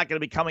least they're not going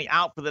to be coming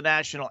out for the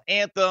national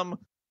anthem.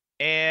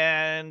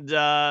 And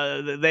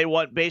they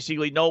want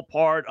basically no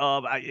part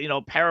of,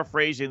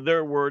 paraphrasing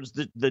their words,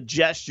 the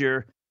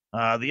gesture.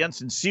 The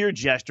insincere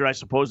gesture, I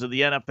suppose, of the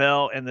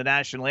NFL and the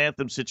national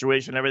anthem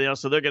situation and everything else.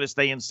 So they're going to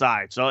stay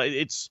inside. So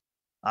it's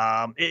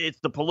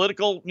the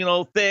political,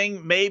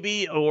 thing,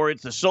 maybe, or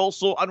it's the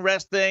social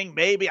unrest thing,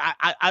 maybe.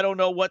 I don't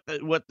know what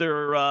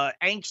their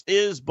angst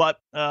is, but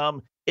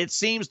it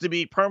seems to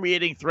be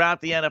permeating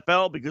throughout the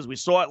NFL because we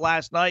saw it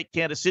last night.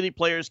 Kansas City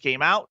players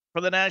came out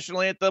for the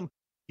national anthem.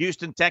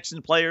 Houston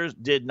Texans players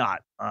did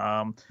not.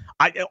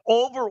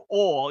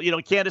 Overall,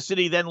 Kansas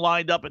City then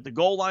lined up at the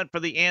goal line for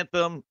the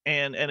anthem,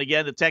 and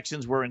again, the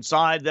Texans were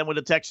inside. Then when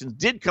the Texans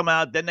did come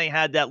out, then they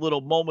had that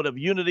little moment of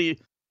unity,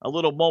 a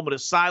little moment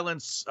of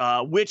silence,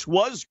 which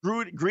was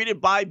greeted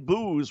by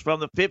boos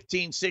from the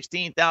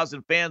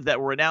 16,000 fans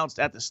that were announced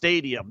at the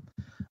stadium.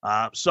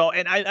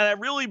 And I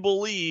really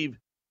believe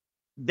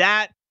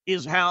that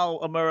is how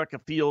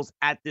America feels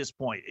at this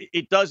point.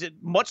 It doesn't,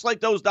 much like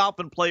those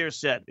Dolphin players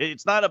said,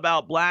 it's not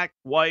about black,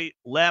 white,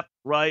 left,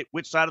 right,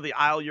 which side of the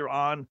aisle you're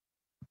on.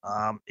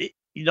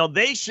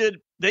 They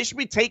should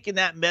be taking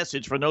that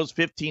message from those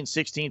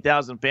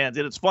 16,000 fans.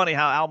 And it's funny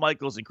how Al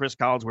Michaels and Chris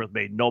Collinsworth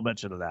made no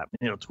mention of that.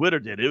 Twitter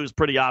did. It was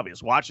pretty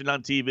obvious. Watching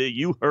on TV,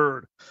 you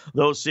heard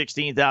those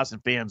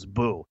 16,000 fans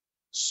boo.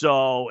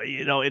 So,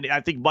 and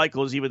I think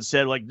Michaels even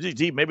said,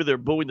 gee, maybe they're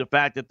booing the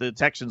fact that the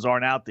Texans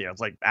aren't out there. It's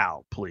like,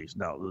 Al, please,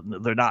 no,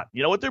 they're not.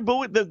 You know what they're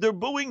booing? They're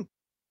booing.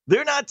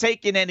 They're not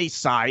taking any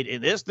side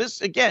in this.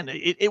 This, again,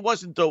 it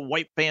wasn't the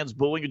white fans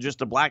booing or just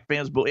the black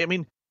fans booing. I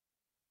mean,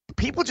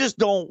 people just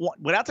don't want,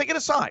 without taking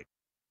a side,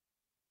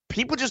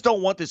 people just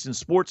don't want this in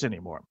sports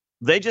anymore.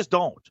 They just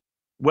don't.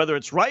 Whether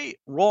it's right,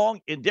 wrong,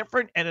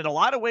 indifferent, and in a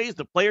lot of ways,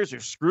 the players are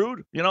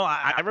screwed.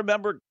 I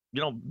remember,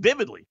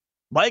 vividly,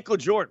 Michael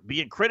Jordan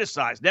being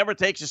criticized, never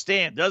takes a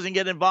stand, doesn't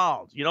get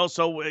involved.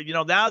 So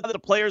now that the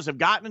players have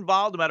gotten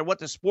involved, no matter what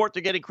the sport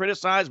they're getting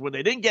criticized. When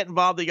they didn't get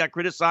involved, they got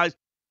criticized.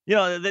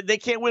 They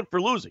can't win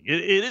for losing.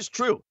 It is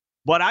true.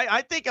 But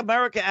I think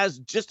America, as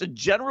just a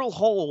general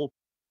whole,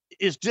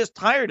 is just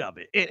tired of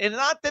it. And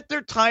not that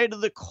they're tired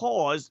of the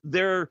cause.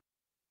 Their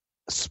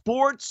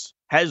sports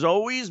has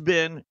always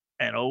been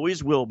and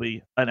always will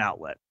be an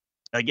outlet.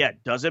 Again,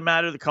 doesn't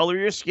matter the color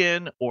of your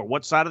skin or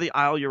what side of the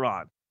aisle you're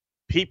on.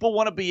 People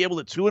want to be able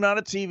to tune on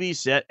a TV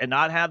set and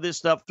not have this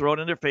stuff thrown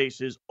in their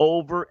faces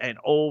over and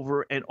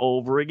over and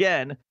over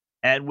again.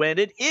 And when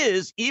it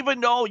is,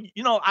 even though,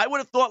 I would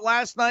have thought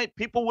last night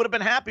people would have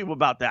been happy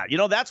about that.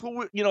 That's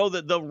what,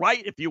 the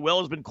right, if you will,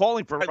 has been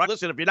calling for. Right?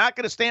 Listen, if you're not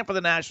going to stand for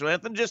the national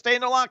anthem, just stay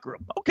in the locker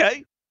room.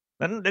 Okay.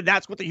 And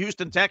that's what the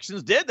Houston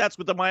Texans did. That's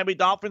what the Miami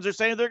Dolphins are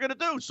saying they're going to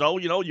do. So,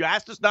 you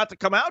asked us not to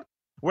come out.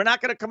 We're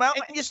not going to come out,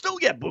 and you still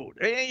get booed.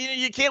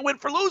 You can't win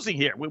for losing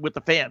here with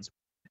the fans.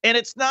 And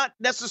it's not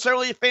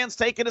necessarily fans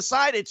taking a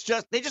side. It's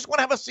just they just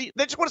want to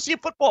they just want to see a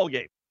football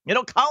game.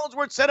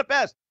 Collinsworth said it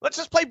best. Let's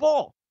just play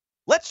ball.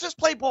 Let's just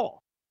play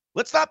ball.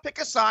 Let's not pick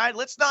a side.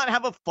 Let's not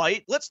have a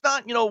fight. Let's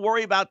not,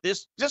 worry about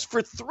this. Just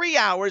for 3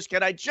 hours,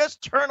 can I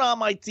just turn on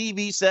my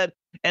TV set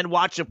and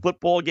watch a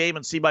football game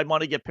and see my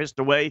money get pissed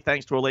away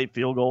thanks to a late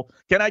field goal?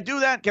 Can I do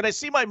that? Can I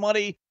see my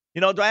money?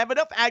 Do I have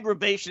enough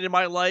aggravation in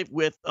my life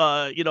with,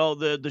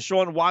 the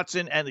Deshaun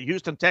Watson and the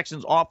Houston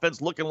Texans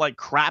offense looking like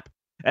crap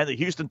and the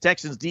Houston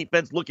Texans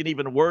defense looking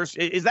even worse?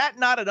 Is that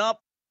not enough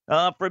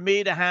for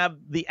me to have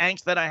the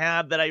angst that I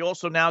have, that I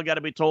also now got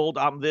to be told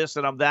I'm this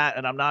and I'm that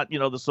and I'm not,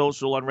 the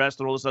social unrest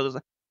and all this other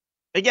stuff?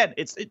 Again,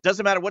 it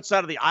doesn't matter what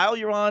side of the aisle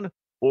you're on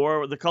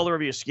or the color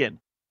of your skin.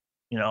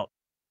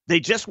 They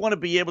just want to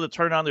be able to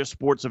turn on their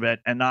sports event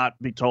and not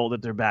be told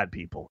that they're bad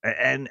people.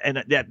 And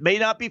that may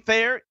not be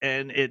fair.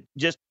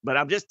 But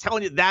I'm just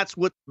telling you, that's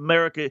what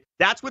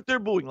they're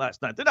booing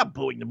last night. They're not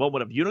booing the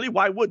moment of unity.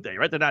 Why would they,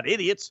 right? They're not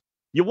idiots.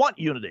 You want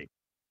unity.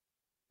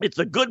 It's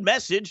a good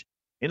message,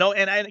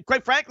 and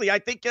quite frankly, I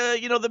think,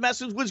 the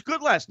message was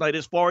good last night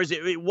as far as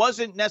it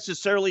wasn't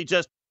necessarily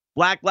just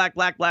black, black,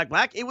 black, black,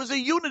 black. It was a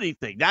unity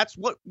thing. That's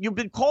what you've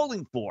been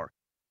calling for.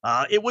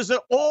 It was an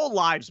all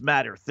lives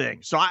matter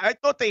thing. So I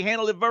thought they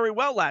handled it very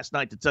well last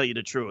night, to tell you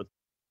the truth.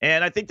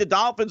 And I think the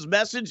Dolphins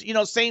message,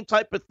 same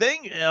type of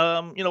thing.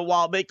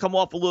 While it may come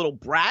off a little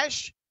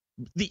brash,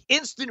 the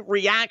instant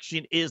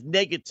reaction is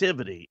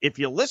negativity. If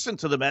you listen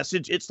to the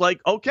message, it's like,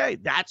 okay,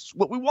 that's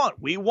what we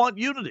want. We want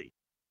unity.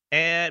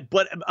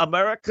 But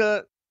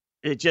America,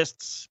 it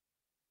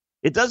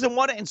doesn't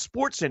want it in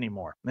sports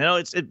anymore.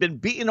 It's been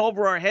beaten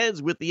over our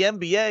heads with the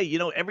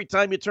NBA, every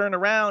time you turn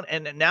around,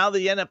 and now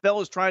the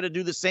NFL is trying to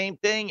do the same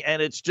thing,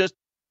 and it's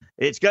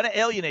going to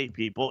alienate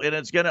people, and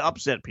it's going to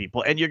upset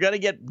people, and you're going to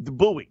get the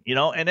booing,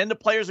 and then the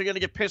players are going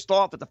to get pissed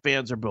off that the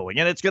fans are booing,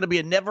 and it's going to be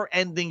a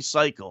never-ending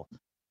cycle.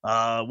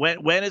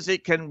 When is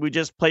it, can we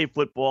just play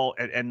football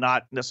and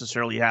not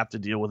necessarily have to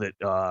deal with it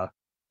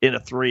in a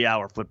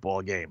 3-hour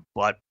football game?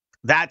 But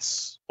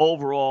that's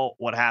overall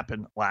what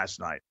happened last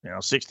night.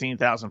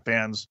 16,000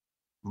 fans,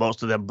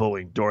 most of them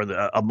booing during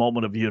a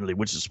moment of unity,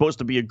 which is supposed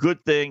to be a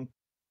good thing.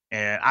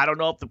 And I don't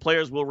know if the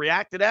players will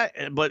react to that.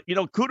 But,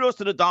 kudos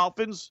to the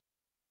Dolphins.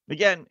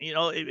 Again,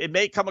 it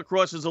may come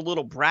across as a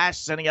little brash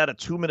sending out a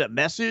 2-minute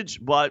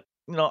message, but,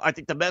 I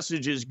think the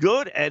message is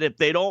good. And if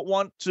they don't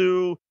want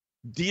to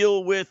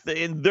deal with,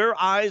 in their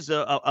eyes,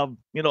 a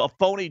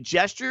phony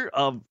gesture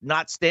of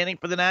not standing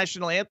for the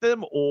national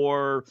anthem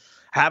or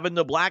having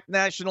the black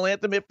national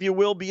anthem, if you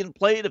will, being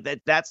played, if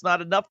that's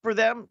not enough for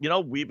them,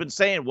 we've been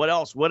saying, what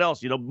else,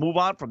 move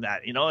on from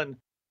that, and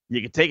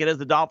you can take it as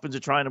the Dolphins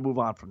are trying to move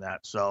on from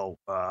that. So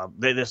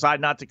they decide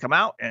not to come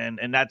out,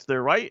 and that's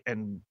their right.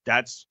 And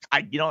that's,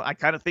 I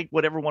kind of think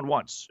what everyone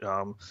wants,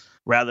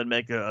 rather than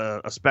make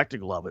a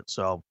spectacle of it.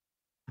 So,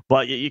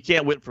 but you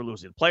can't win for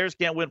losing. Players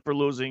can't win for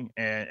losing,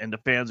 and the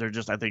fans are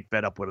just, I think,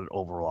 fed up with it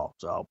overall.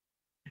 So,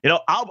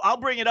 I'll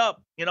bring it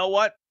up. You know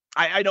what?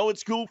 I know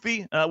it's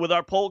goofy with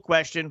our poll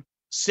question,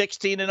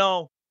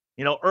 16-0.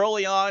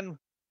 Early on,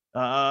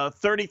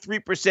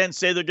 33%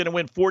 say they're going to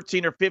win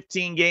 14 or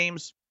 15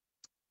 games.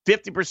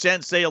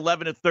 50% say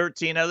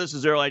 11-13. Now, this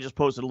is early. I just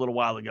posted a little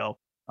while ago.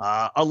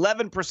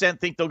 11%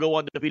 think they'll go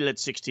undefeated at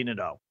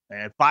 16-0.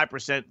 And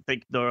 5%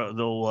 think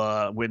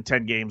they'll win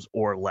 10 games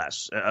or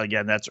less.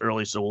 Again, that's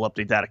early, so we'll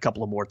update that a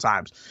couple of more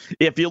times.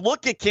 If you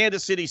look at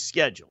Kansas City's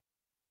schedule,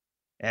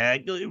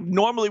 and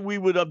normally we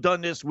would have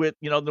done this with,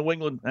 New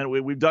England, and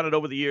we've done it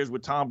over the years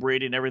with Tom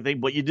Brady and everything.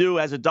 But you do,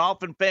 as a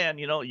Dolphin fan,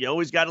 you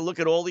always got to look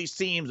at all these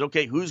teams.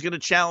 Okay, who's going to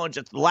challenge?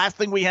 It's the last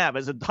thing we have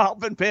as a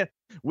Dolphin fan.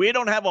 We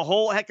don't have a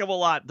whole heck of a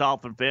lot,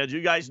 Dolphin fans.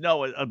 You guys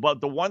know it. But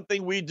the one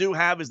thing we do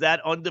have is that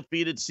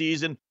undefeated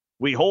season.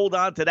 We hold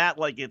on to that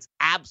like it's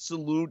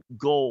absolute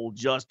gold,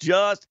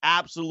 just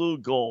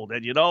absolute gold.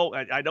 And,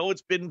 I know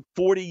it's been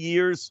 40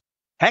 years.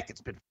 Heck,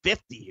 it's been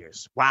 50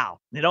 years. Wow.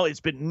 It's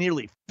been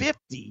nearly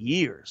 50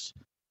 years.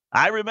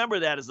 I remember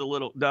that as a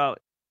little. No,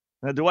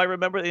 do I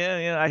remember?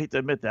 Yeah, I hate to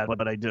admit that,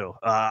 but I do.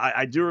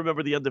 I do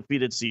remember the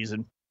undefeated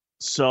season.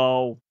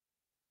 So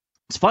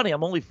it's funny.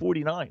 I'm only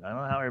 49. I don't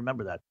know how I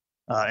remember that.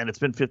 And it's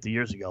been 50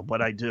 years ago,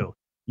 but I do.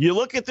 You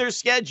look at their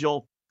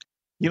schedule,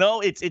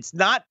 it's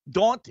not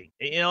daunting,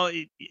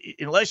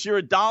 unless you're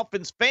a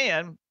Dolphins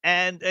fan.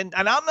 And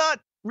I'm not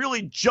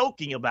really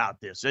joking about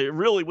this,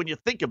 really, when you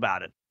think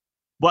about it.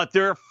 But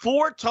there are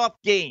 4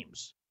 tough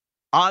games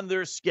on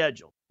their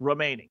schedule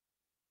remaining,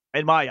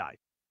 in my eyes.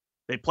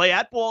 They play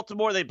at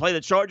Baltimore. They play the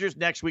Chargers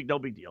next week. No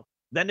big deal.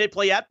 Then they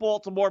play at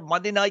Baltimore,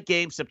 Monday night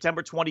game,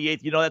 September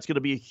 28th. That's going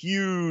to be a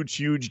huge,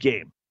 huge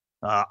game.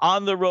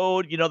 On the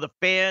road, the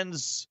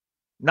fans,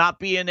 not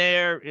being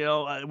there,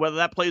 whether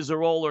that plays a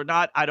role or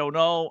not, I don't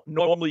know.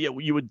 Normally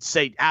you would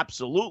say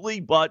absolutely,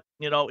 but,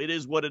 it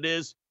is what it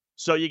is.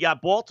 So you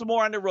got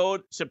Baltimore on the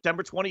road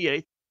September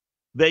 28th.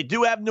 They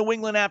do have New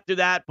England after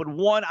that, but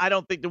one, I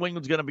don't think New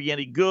England's going to be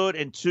any good,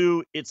 and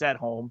two, it's at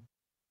home.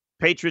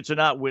 Patriots are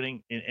not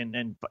winning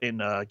in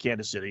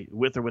Kansas City,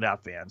 with or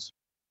without fans.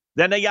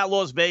 Then they got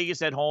Las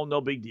Vegas at home,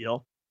 no big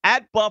deal.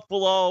 At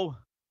Buffalo,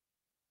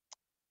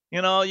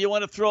 you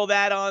want to throw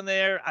that on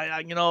there.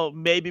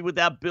 Maybe with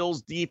that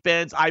Bills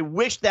defense. I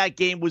wish that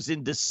game was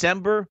in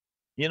December,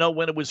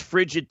 when it was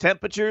frigid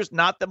temperatures.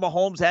 Not that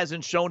Mahomes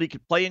hasn't shown he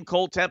could play in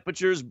cold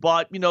temperatures,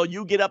 but,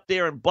 you get up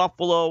there in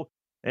Buffalo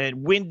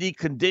and windy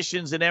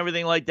conditions and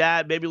everything like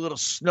that, maybe a little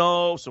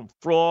snow, some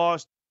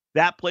frost.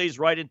 That plays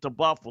right into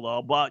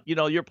Buffalo. But,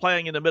 you're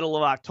playing in the middle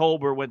of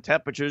October when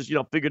temperatures,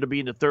 figure to be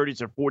in the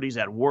 30s or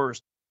 40s at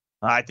worst.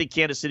 I think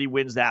Kansas City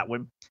wins that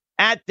one.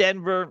 At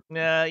Denver,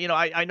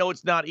 I know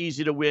it's not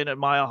easy to win at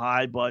Mile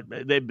High, but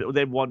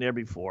they've won there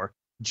before.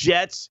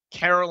 Jets,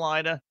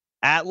 Carolina,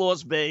 at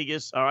Las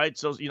Vegas. All right,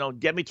 so,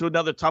 get me to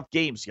another tough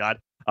game, Scott.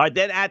 All right,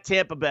 then at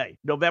Tampa Bay,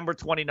 November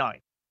 29th. All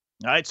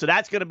right, so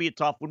that's going to be a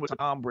tough one with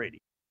Tom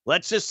Brady.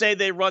 Let's just say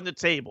they run the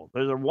table.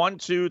 There's a 1,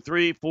 2,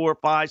 3, 4,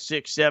 5,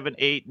 6, 7,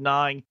 8,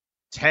 9,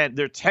 10.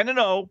 They're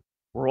 10-0.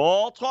 We're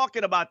all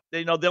talking about,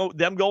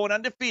 them going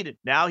undefeated.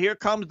 Now here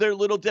comes their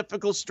little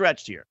difficult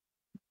stretch here.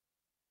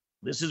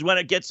 This is when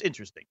it gets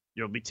interesting.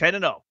 You'll be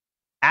 10-0.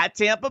 At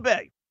Tampa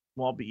Bay,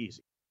 won't be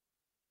easy.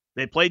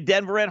 They play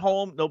Denver at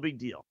home, no big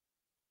deal.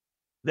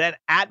 Then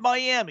at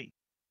Miami.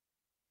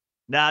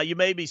 Now, you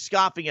may be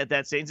scoffing at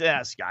that, saying,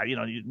 Scott,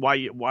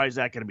 why is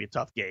that going to be a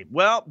tough game?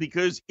 Well,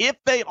 because if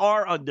they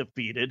are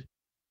undefeated,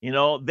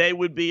 they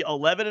would be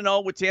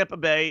 11-0 with Tampa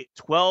Bay,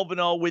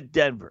 12-0 with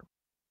Denver.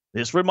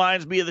 This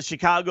reminds me of the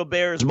Chicago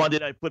Bears Monday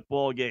Night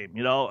Football game,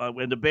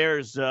 when the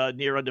Bears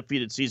near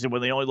undefeated season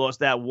when they only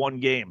lost that one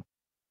game.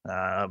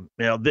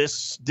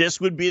 This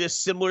would be the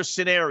similar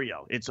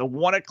scenario. It's a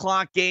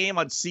 1:00 game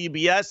on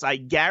CBS. I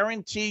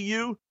guarantee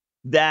you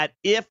that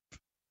if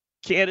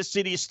Kansas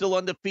City is still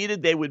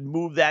undefeated, they would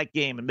move that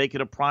game and make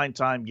it a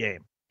primetime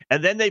game.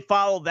 And then they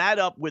follow that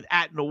up with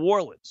at New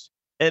Orleans.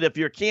 And if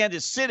you're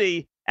Kansas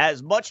City,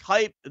 as much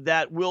hype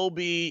that will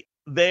be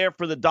there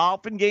for the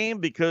Dolphin game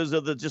because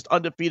of the just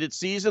undefeated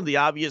season, the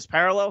obvious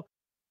parallel,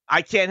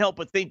 I can't help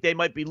but think they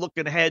might be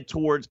looking ahead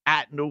towards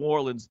at New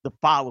Orleans the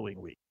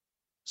following week.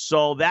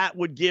 So that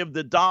would give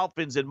the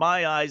Dolphins, in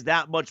my eyes,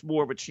 that much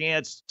more of a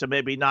chance to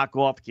maybe knock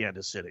off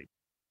Kansas City.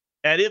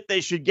 And if they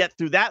should get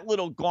through that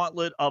little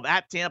gauntlet of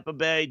at Tampa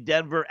Bay,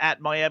 Denver,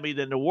 at Miami,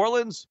 then New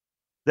Orleans,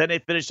 then they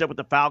finish up with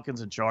the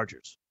Falcons and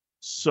Chargers.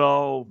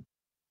 So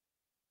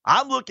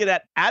I'm looking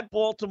at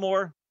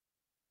Baltimore.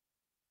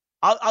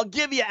 I'll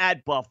give you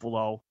at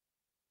Buffalo.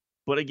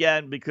 But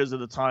again, because of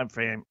the time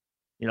frame,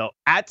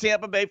 at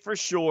Tampa Bay for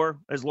sure,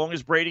 as long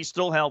as Brady's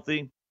still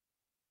healthy,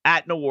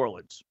 at New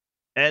Orleans.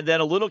 And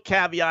then a little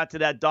caveat to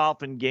that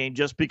Dolphin game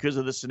just because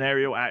of the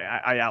scenario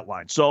I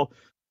outlined. So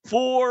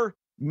 4,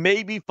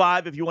 maybe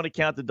 5 if you want to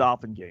count the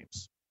Dolphin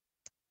games.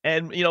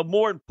 And,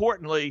 more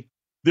importantly,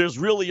 there's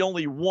really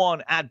only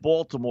one at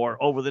Baltimore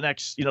over the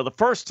next, the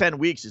first 10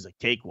 weeks is a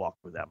cakewalk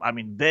for them. I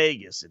mean,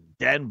 Vegas and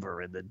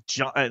Denver and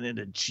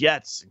the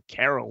Jets and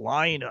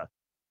Carolina,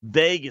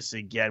 Vegas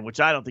again, which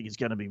I don't think is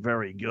going to be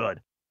very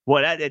good.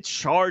 Boy, it's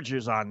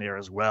Chargers on there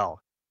as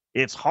well.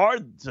 It's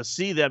hard to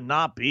see them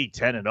not be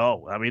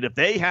 10-0. I mean, if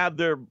they have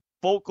their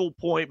focal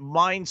point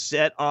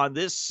mindset on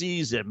this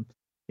season,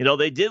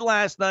 they did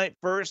last night,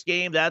 first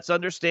game, that's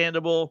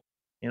understandable.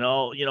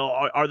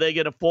 Are they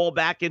going to fall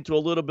back into a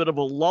little bit of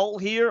a lull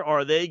here,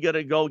 or are they going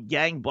to go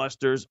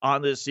gangbusters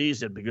on this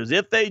season? Because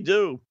if they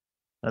do,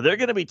 they're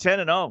going to be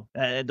 10-0.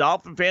 And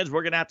Dolphin fans,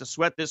 we're going to have to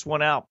sweat this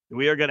one out.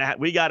 We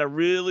got to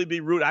really be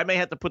rooted. I may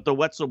have to put the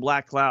Wetzel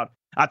Black Cloud.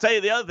 I'll tell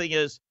you the other thing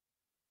is,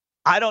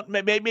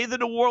 maybe the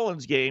New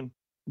Orleans game,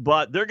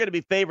 but they're going to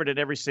be favored in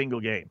every single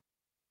game.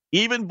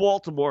 Even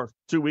Baltimore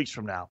 2 weeks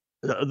from now.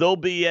 There'll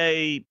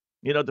be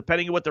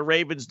depending on what the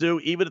Ravens do,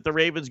 even if the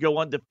Ravens go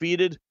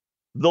undefeated,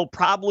 they'll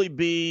probably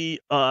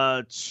be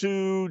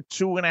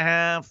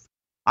 2.5,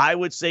 I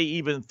would say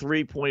even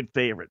 3-point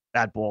favorite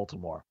at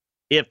Baltimore.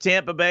 If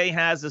Tampa Bay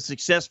has a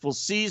successful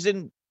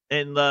season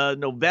in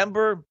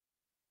November,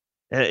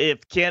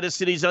 if Kansas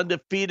City's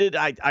undefeated,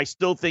 I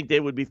still think they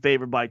would be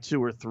favored by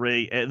 2 or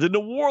 3. The New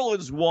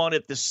Orleans one,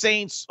 if the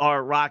Saints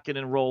are rocking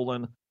and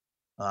rolling,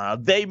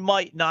 they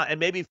might not, and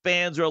maybe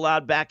fans are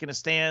allowed back in the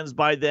stands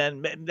by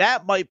then.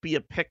 That might be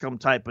a pick'em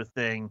type of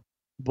thing.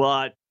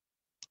 But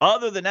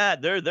other than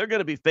that, they're going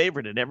to be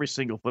favored in every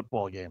single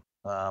football game.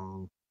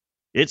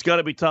 It's going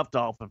to be tough,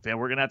 Dolphin fan.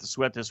 We're going to have to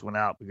sweat this one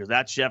out because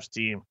that Chef's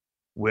team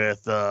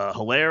with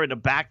Hilaire in the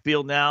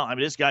backfield now. I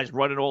mean, this guy's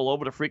running all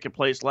over the freaking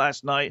place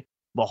last night.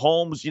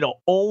 Mahomes,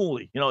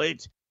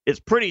 it's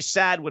pretty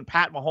sad when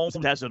Pat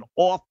Mahomes has an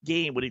off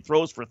game when he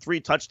throws for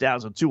 3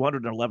 touchdowns and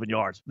 211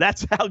 yards.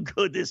 That's how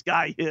good this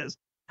guy is.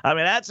 I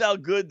mean, that's how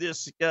good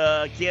this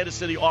Kansas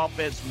City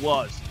offense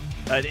was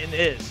and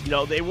is.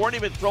 They weren't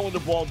even throwing the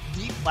ball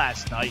deep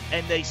last night,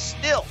 and they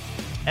still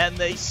and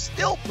they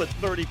still put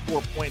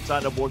 34 points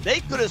on the board. They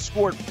could have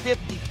scored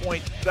 50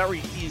 points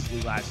very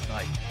easily last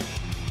night.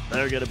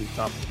 They're going to be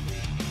tough.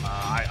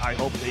 I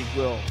hope they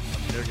will.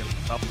 They're going to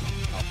be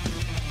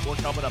tough. More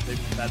coming up. Maybe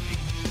that beat.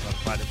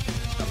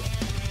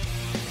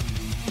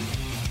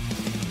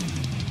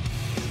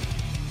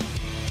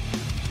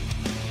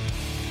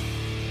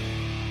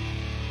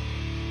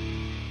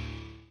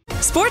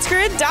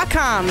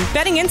 SportsGrid.com.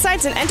 Betting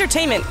insights and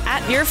entertainment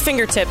at your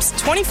fingertips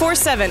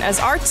 24/7 as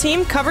our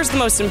team covers the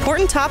most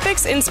important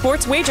topics in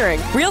sports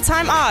wagering.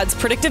 Real-time odds,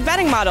 predictive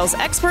betting models,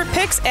 expert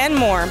picks, and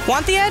more.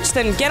 Want the edge?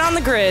 Then get on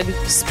the grid.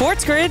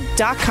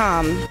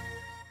 SportsGrid.com.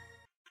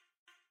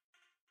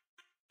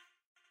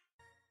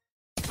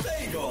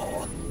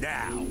 Bagel.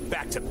 Now,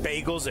 back to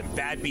Bagels and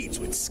Bad Beats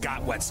with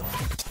Scott Wetzel.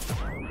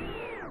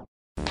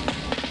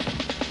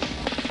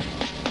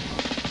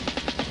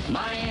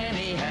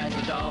 Miami has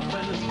the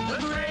Dolphins, the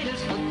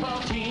greatest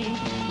football team.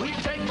 We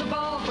take the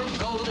ball from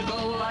goal to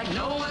goal like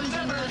no one's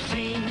ever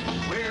seen.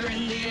 We're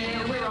in the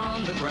air, we're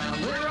on the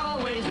ground, we're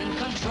always in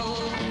control.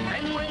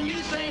 And when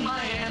you say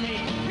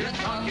Miami, you're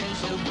talking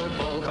Super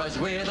Bowl, 'cause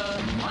we're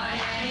the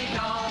Miami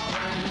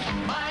Dolphins.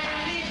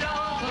 Miami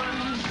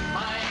Dolphins,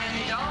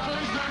 Miami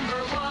Dolphins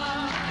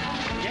 #1.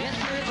 Yes,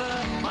 we're the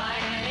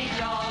Miami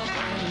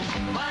Dolphins.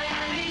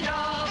 Miami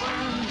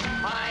Dolphins,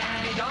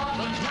 Miami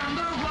Dolphins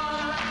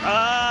 #1.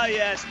 Ah,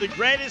 yes, the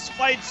greatest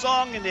fight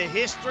song in the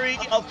history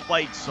of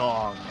fight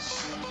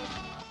songs.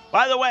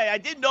 By the way, I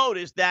did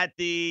notice that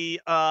the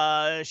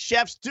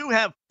Chefs do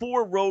have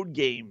 4 road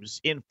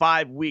games in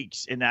 5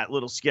 weeks in that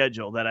little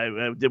schedule that I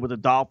did with the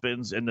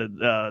Dolphins and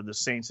the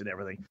Saints and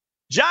everything.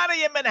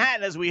 Johnny in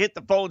Manhattan, as we hit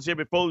the phones here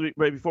before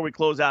we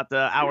close out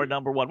the hour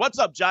number 1. What's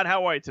up, John?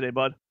 How are you today,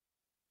 bud?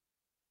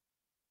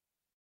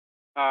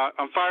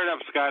 I'm fired up,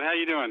 Scott. How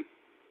you doing?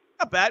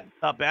 Not bad.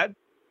 Not bad.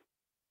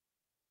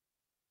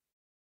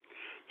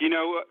 You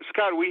know,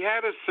 Scott, we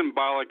had a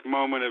symbolic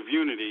moment of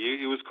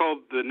unity. It was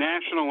called the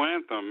national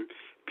anthem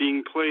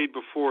being played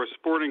before a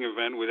sporting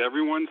event with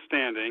everyone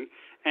standing,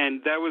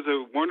 and that was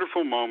a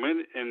wonderful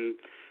moment. And,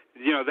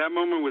 you know, that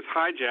moment was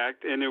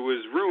hijacked, and it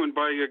was ruined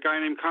by a guy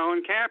named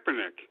Colin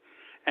Kaepernick.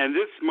 And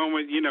this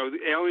moment, you know,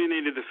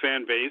 alienated the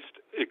fan base.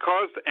 It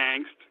caused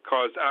angst,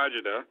 caused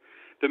agita.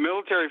 The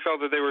military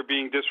felt that they were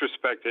being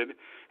disrespected.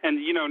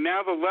 And, you know,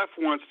 now the left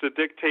wants to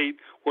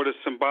dictate what a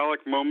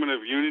symbolic moment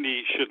of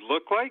unity should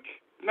look like.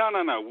 No.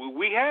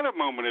 We had a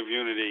moment of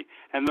unity,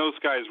 and those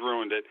guys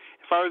ruined it.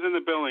 If I was in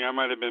the building, I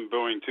might have been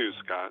booing too,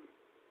 Scott.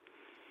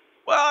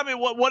 Well, I mean,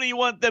 what do you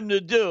want them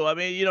to do? I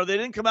mean, you know, they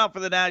didn't come out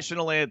for the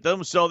national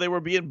anthem, so they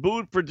were being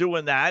booed for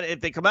doing that. If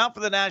they come out for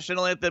the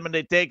national anthem and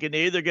they take a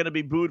knee, they're going to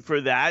be booed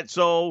for that.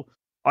 So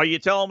are you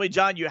telling me,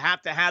 John, you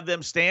have to have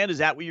them stand? Is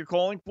that what you're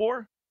calling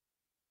for?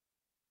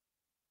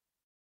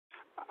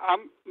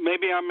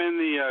 Maybe I'm in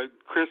the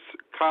Chris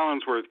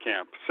Collinsworth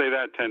camp. Say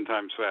that 10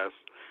 times fast.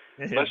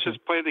 Let's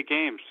just play the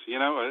games. You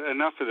know,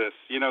 enough of this.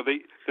 You know,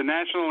 the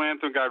national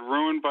anthem got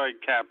ruined by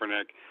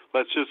Kaepernick.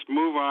 Let's just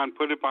move on,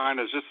 put it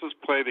behind us. Let's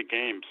play the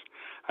games.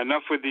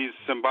 Enough with these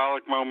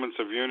symbolic moments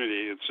of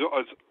unity.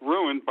 It's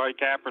ruined by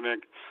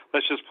Kaepernick.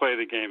 Let's just play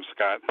the game,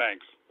 Scott.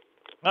 Thanks.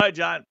 All right,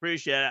 John.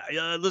 Appreciate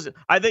it. Listen,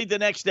 I think the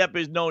next step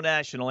is no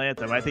national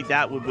anthem. I think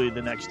that would be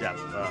the next step,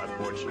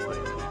 unfortunately.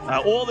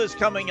 All this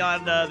coming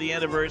on the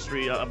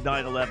anniversary of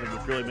 9/11,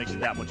 which really makes it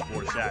that much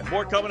more sad.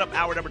 More coming up.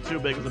 Hour number 2,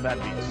 Bagels and Bad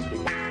Beats.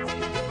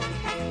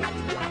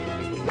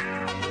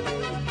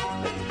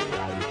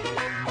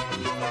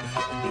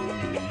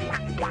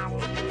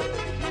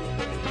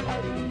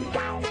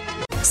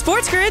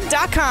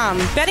 SportsGrid.com.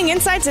 Betting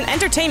insights and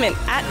entertainment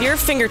at your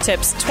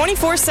fingertips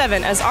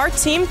 24/7 as our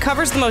team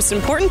covers the most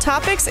important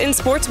topics in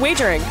sports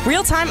wagering.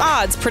 Real-time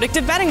odds,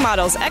 predictive betting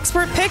models,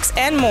 expert picks,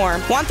 and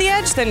more. Want the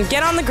edge? Then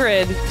get on the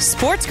grid.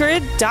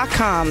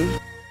 SportsGrid.com.